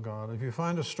bad about God. If you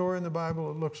find a story in the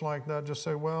Bible that looks like that, just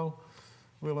say, well,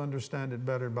 we'll understand it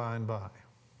better by and by.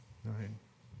 Right?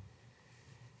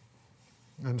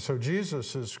 And so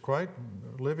Jesus is quite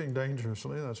living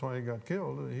dangerously. That's why he got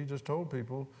killed. He just told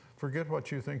people, forget what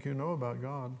you think you know about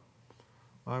God.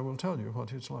 I will tell you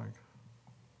what it's like.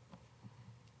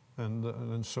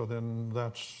 And so then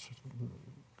that's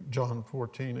John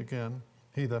 14 again.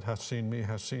 He that hath seen me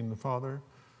has seen the Father.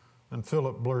 And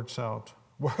Philip blurts out,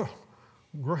 well,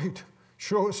 great,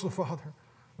 show us the Father,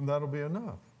 and that'll be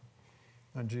enough.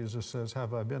 And Jesus says,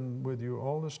 have I been with you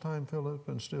all this time, Philip,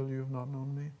 and still you have not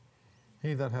known me?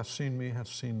 He that hath seen me hath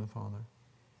seen the Father.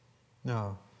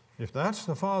 Now, if that's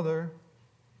the Father,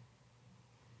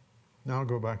 now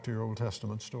go back to your Old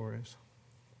Testament stories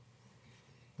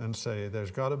and say,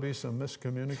 there's got to be some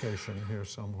miscommunication here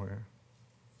somewhere.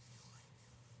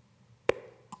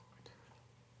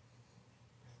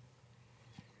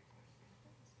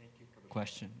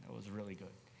 Question. That was really good.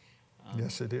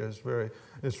 Yes, it is.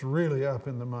 It's really up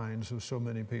in the minds of so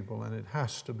many people, and it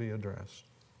has to be addressed.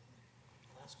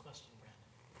 Last question,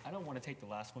 Brandon. I don't want to take the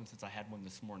last one since I had one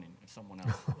this morning. If someone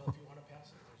else. Well, if you want to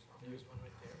pass it, there's one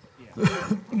right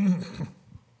there. Yeah.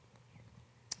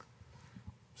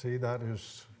 See, that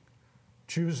is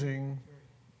choosing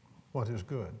what is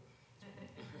good.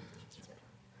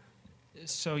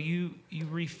 So you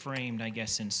reframed, I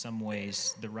guess, in some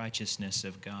ways, the righteousness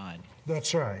of God.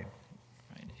 That's right.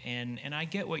 Right? And I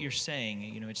get what you're saying.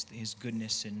 You know, it's his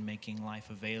goodness in making life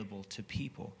available to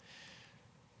people.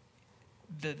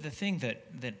 The thing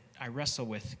that I wrestle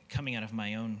with coming out of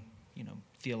my own,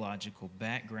 theological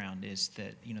background is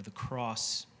that, the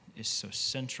cross is so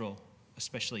central,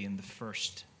 especially in the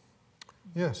first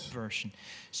version.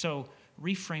 So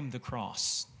reframe the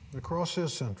cross. The cross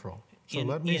is central. So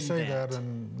let me say that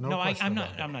and no question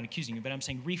about it. I'm not accusing you, but I'm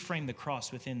saying reframe the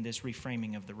cross within this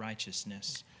reframing of the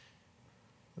righteousness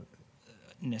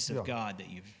of God that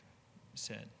you've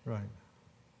said. Right.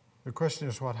 The question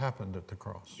is what happened at the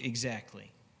cross. Exactly.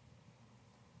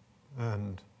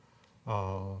 And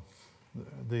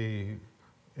the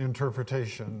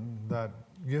interpretation that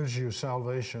gives you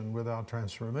salvation without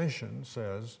transformation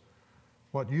says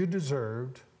what you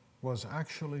deserved was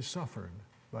actually suffered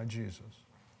by Jesus.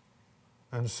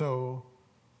 And so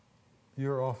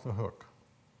you're off the hook,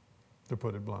 to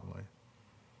put it bluntly.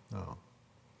 No.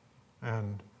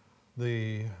 And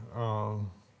the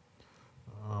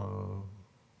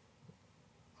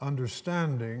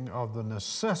understanding of the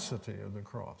necessity of the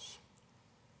cross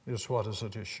is what is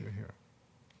at issue here.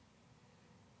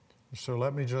 So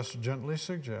let me just gently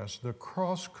suggest the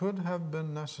cross could have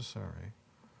been necessary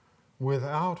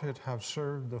without it have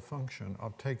served the function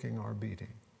of taking our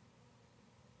beating.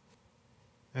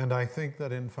 And I think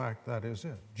that, in fact, that is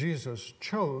it. Jesus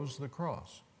chose the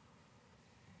cross.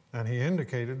 And he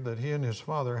indicated that he and his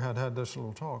Father had this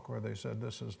little talk where they said,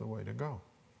 this is the way to go,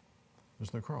 is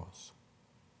the cross.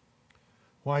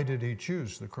 Why did he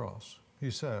choose the cross?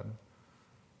 He said,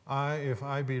 if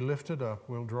I be lifted up,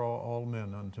 will draw all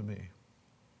men unto me.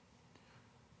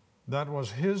 That was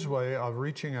his way of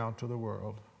reaching out to the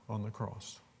world on the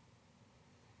cross.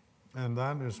 And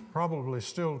that is probably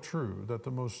still true, that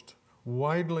the most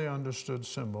widely understood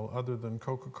symbol other than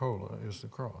Coca-Cola is the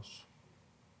cross.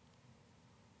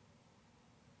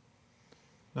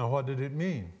 Now, what did it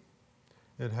mean?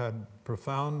 It had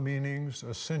profound meanings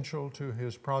essential to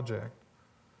his project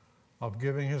of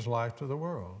giving his life to the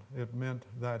world. It meant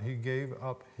that he gave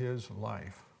up his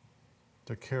life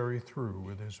to carry through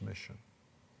with his mission.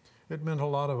 It meant a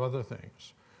lot of other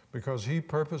things, because he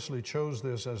purposely chose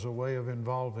this as a way of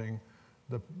involving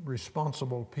the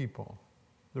responsible people,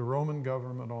 the Roman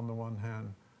government on the one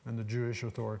hand and the Jewish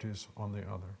authorities on the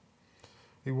other.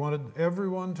 He wanted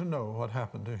everyone to know what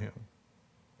happened to him.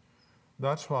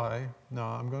 That's why, now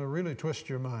I'm going to really twist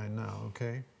your mind now,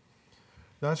 okay?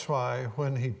 That's why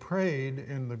when he prayed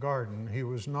in the garden, he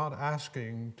was not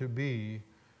asking to be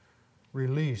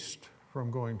released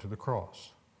from going to the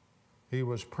cross. He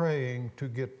was praying to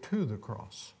get to the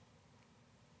cross.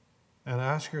 And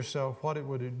ask yourself what it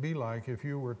would be like if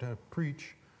you were to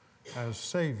preach as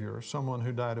Savior someone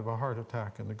who died of a heart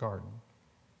attack in the garden.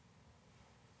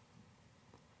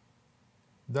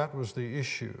 That was the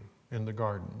issue in the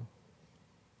garden.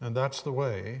 And that's the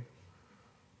way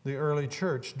the early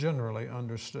church generally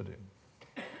understood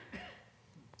it.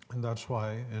 And that's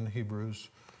why in Hebrews,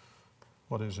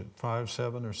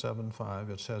 5:7 or 7:5,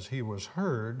 it says, he was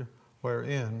heard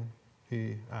wherein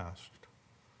he asked.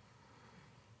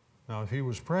 Now, if he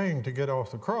was praying to get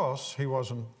off the cross, he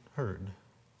wasn't heard.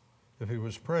 If he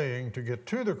was praying to get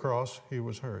to the cross, he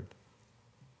was heard.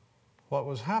 What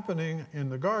was happening in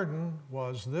the garden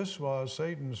was this was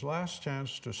Satan's last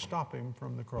chance to stop him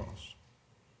from the cross.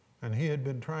 And he had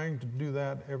been trying to do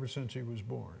that ever since he was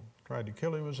born. Tried to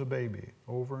kill him as a baby,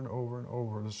 over and over and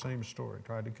over, the same story,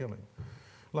 tried to kill him.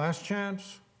 Last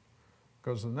chance,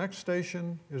 because the next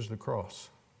station is the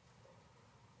cross.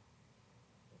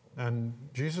 And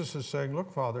Jesus is saying,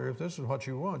 look, Father, if this is what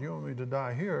you want me to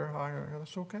die here,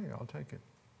 that's okay, I'll take it.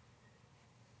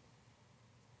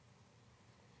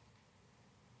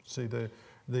 See,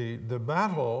 the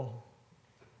battle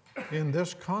in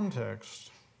this context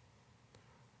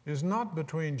is not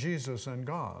between Jesus and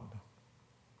God.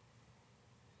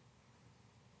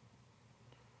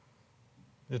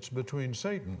 It's between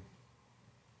Satan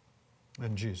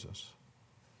and Jesus.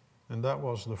 And that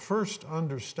was the first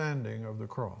understanding of the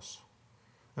cross.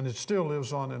 And it still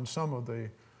lives on in some of the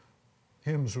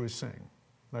hymns we sing.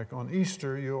 Like on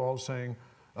Easter, you all sing,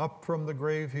 "Up from the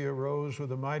grave he arose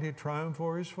with a mighty triumph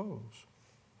for his foes.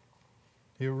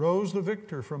 He arose the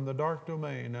victor from the dark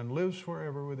domain and lives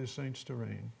forever with his saints to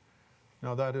reign."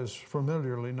 Now that is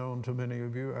familiarly known to many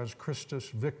of you as Christus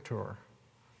Victor,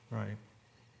 right?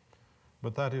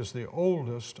 But that is the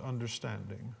oldest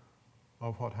understanding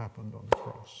of what happened on the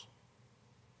cross.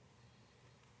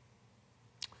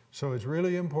 So it's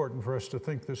really important for us to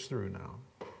think this through now.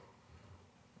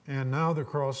 And now the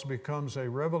cross becomes a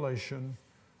revelation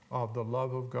of the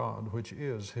love of God, which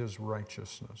is his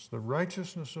righteousness. The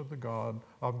righteousness of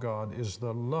God is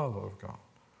the love of God,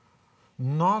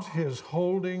 not his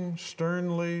holding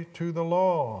sternly to the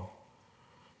law.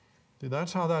 See,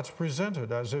 that's how that's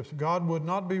presented, as if God would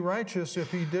not be righteous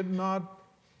if he did not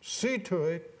see to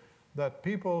it that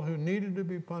people who needed to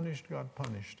be punished got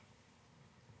punished.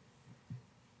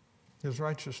 His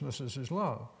righteousness is his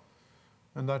love.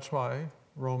 And that's why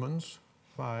Romans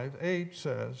 5:8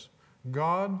 says,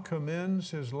 God commends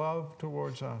his love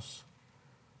towards us.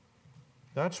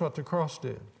 That's what the cross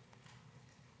did.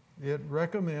 It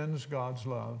recommends God's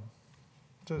love.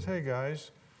 It says, hey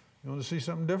guys, you want to see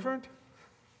something different?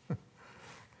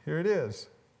 Here it is.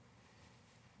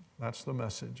 That's the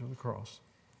message of the cross.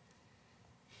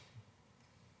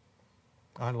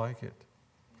 I like it.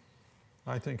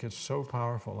 I think it's so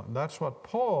powerful. And that's what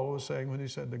Paul was saying when he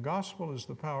said the gospel is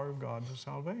the power of God to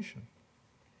salvation.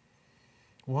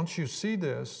 Once you see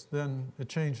this, then it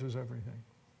changes everything.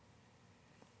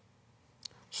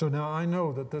 So now I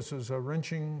know that this is a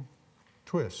wrenching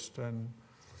twist, and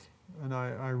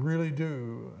I really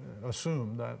do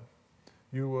assume that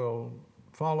you will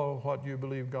follow what you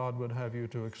believe God would have you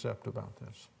to accept about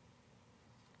this.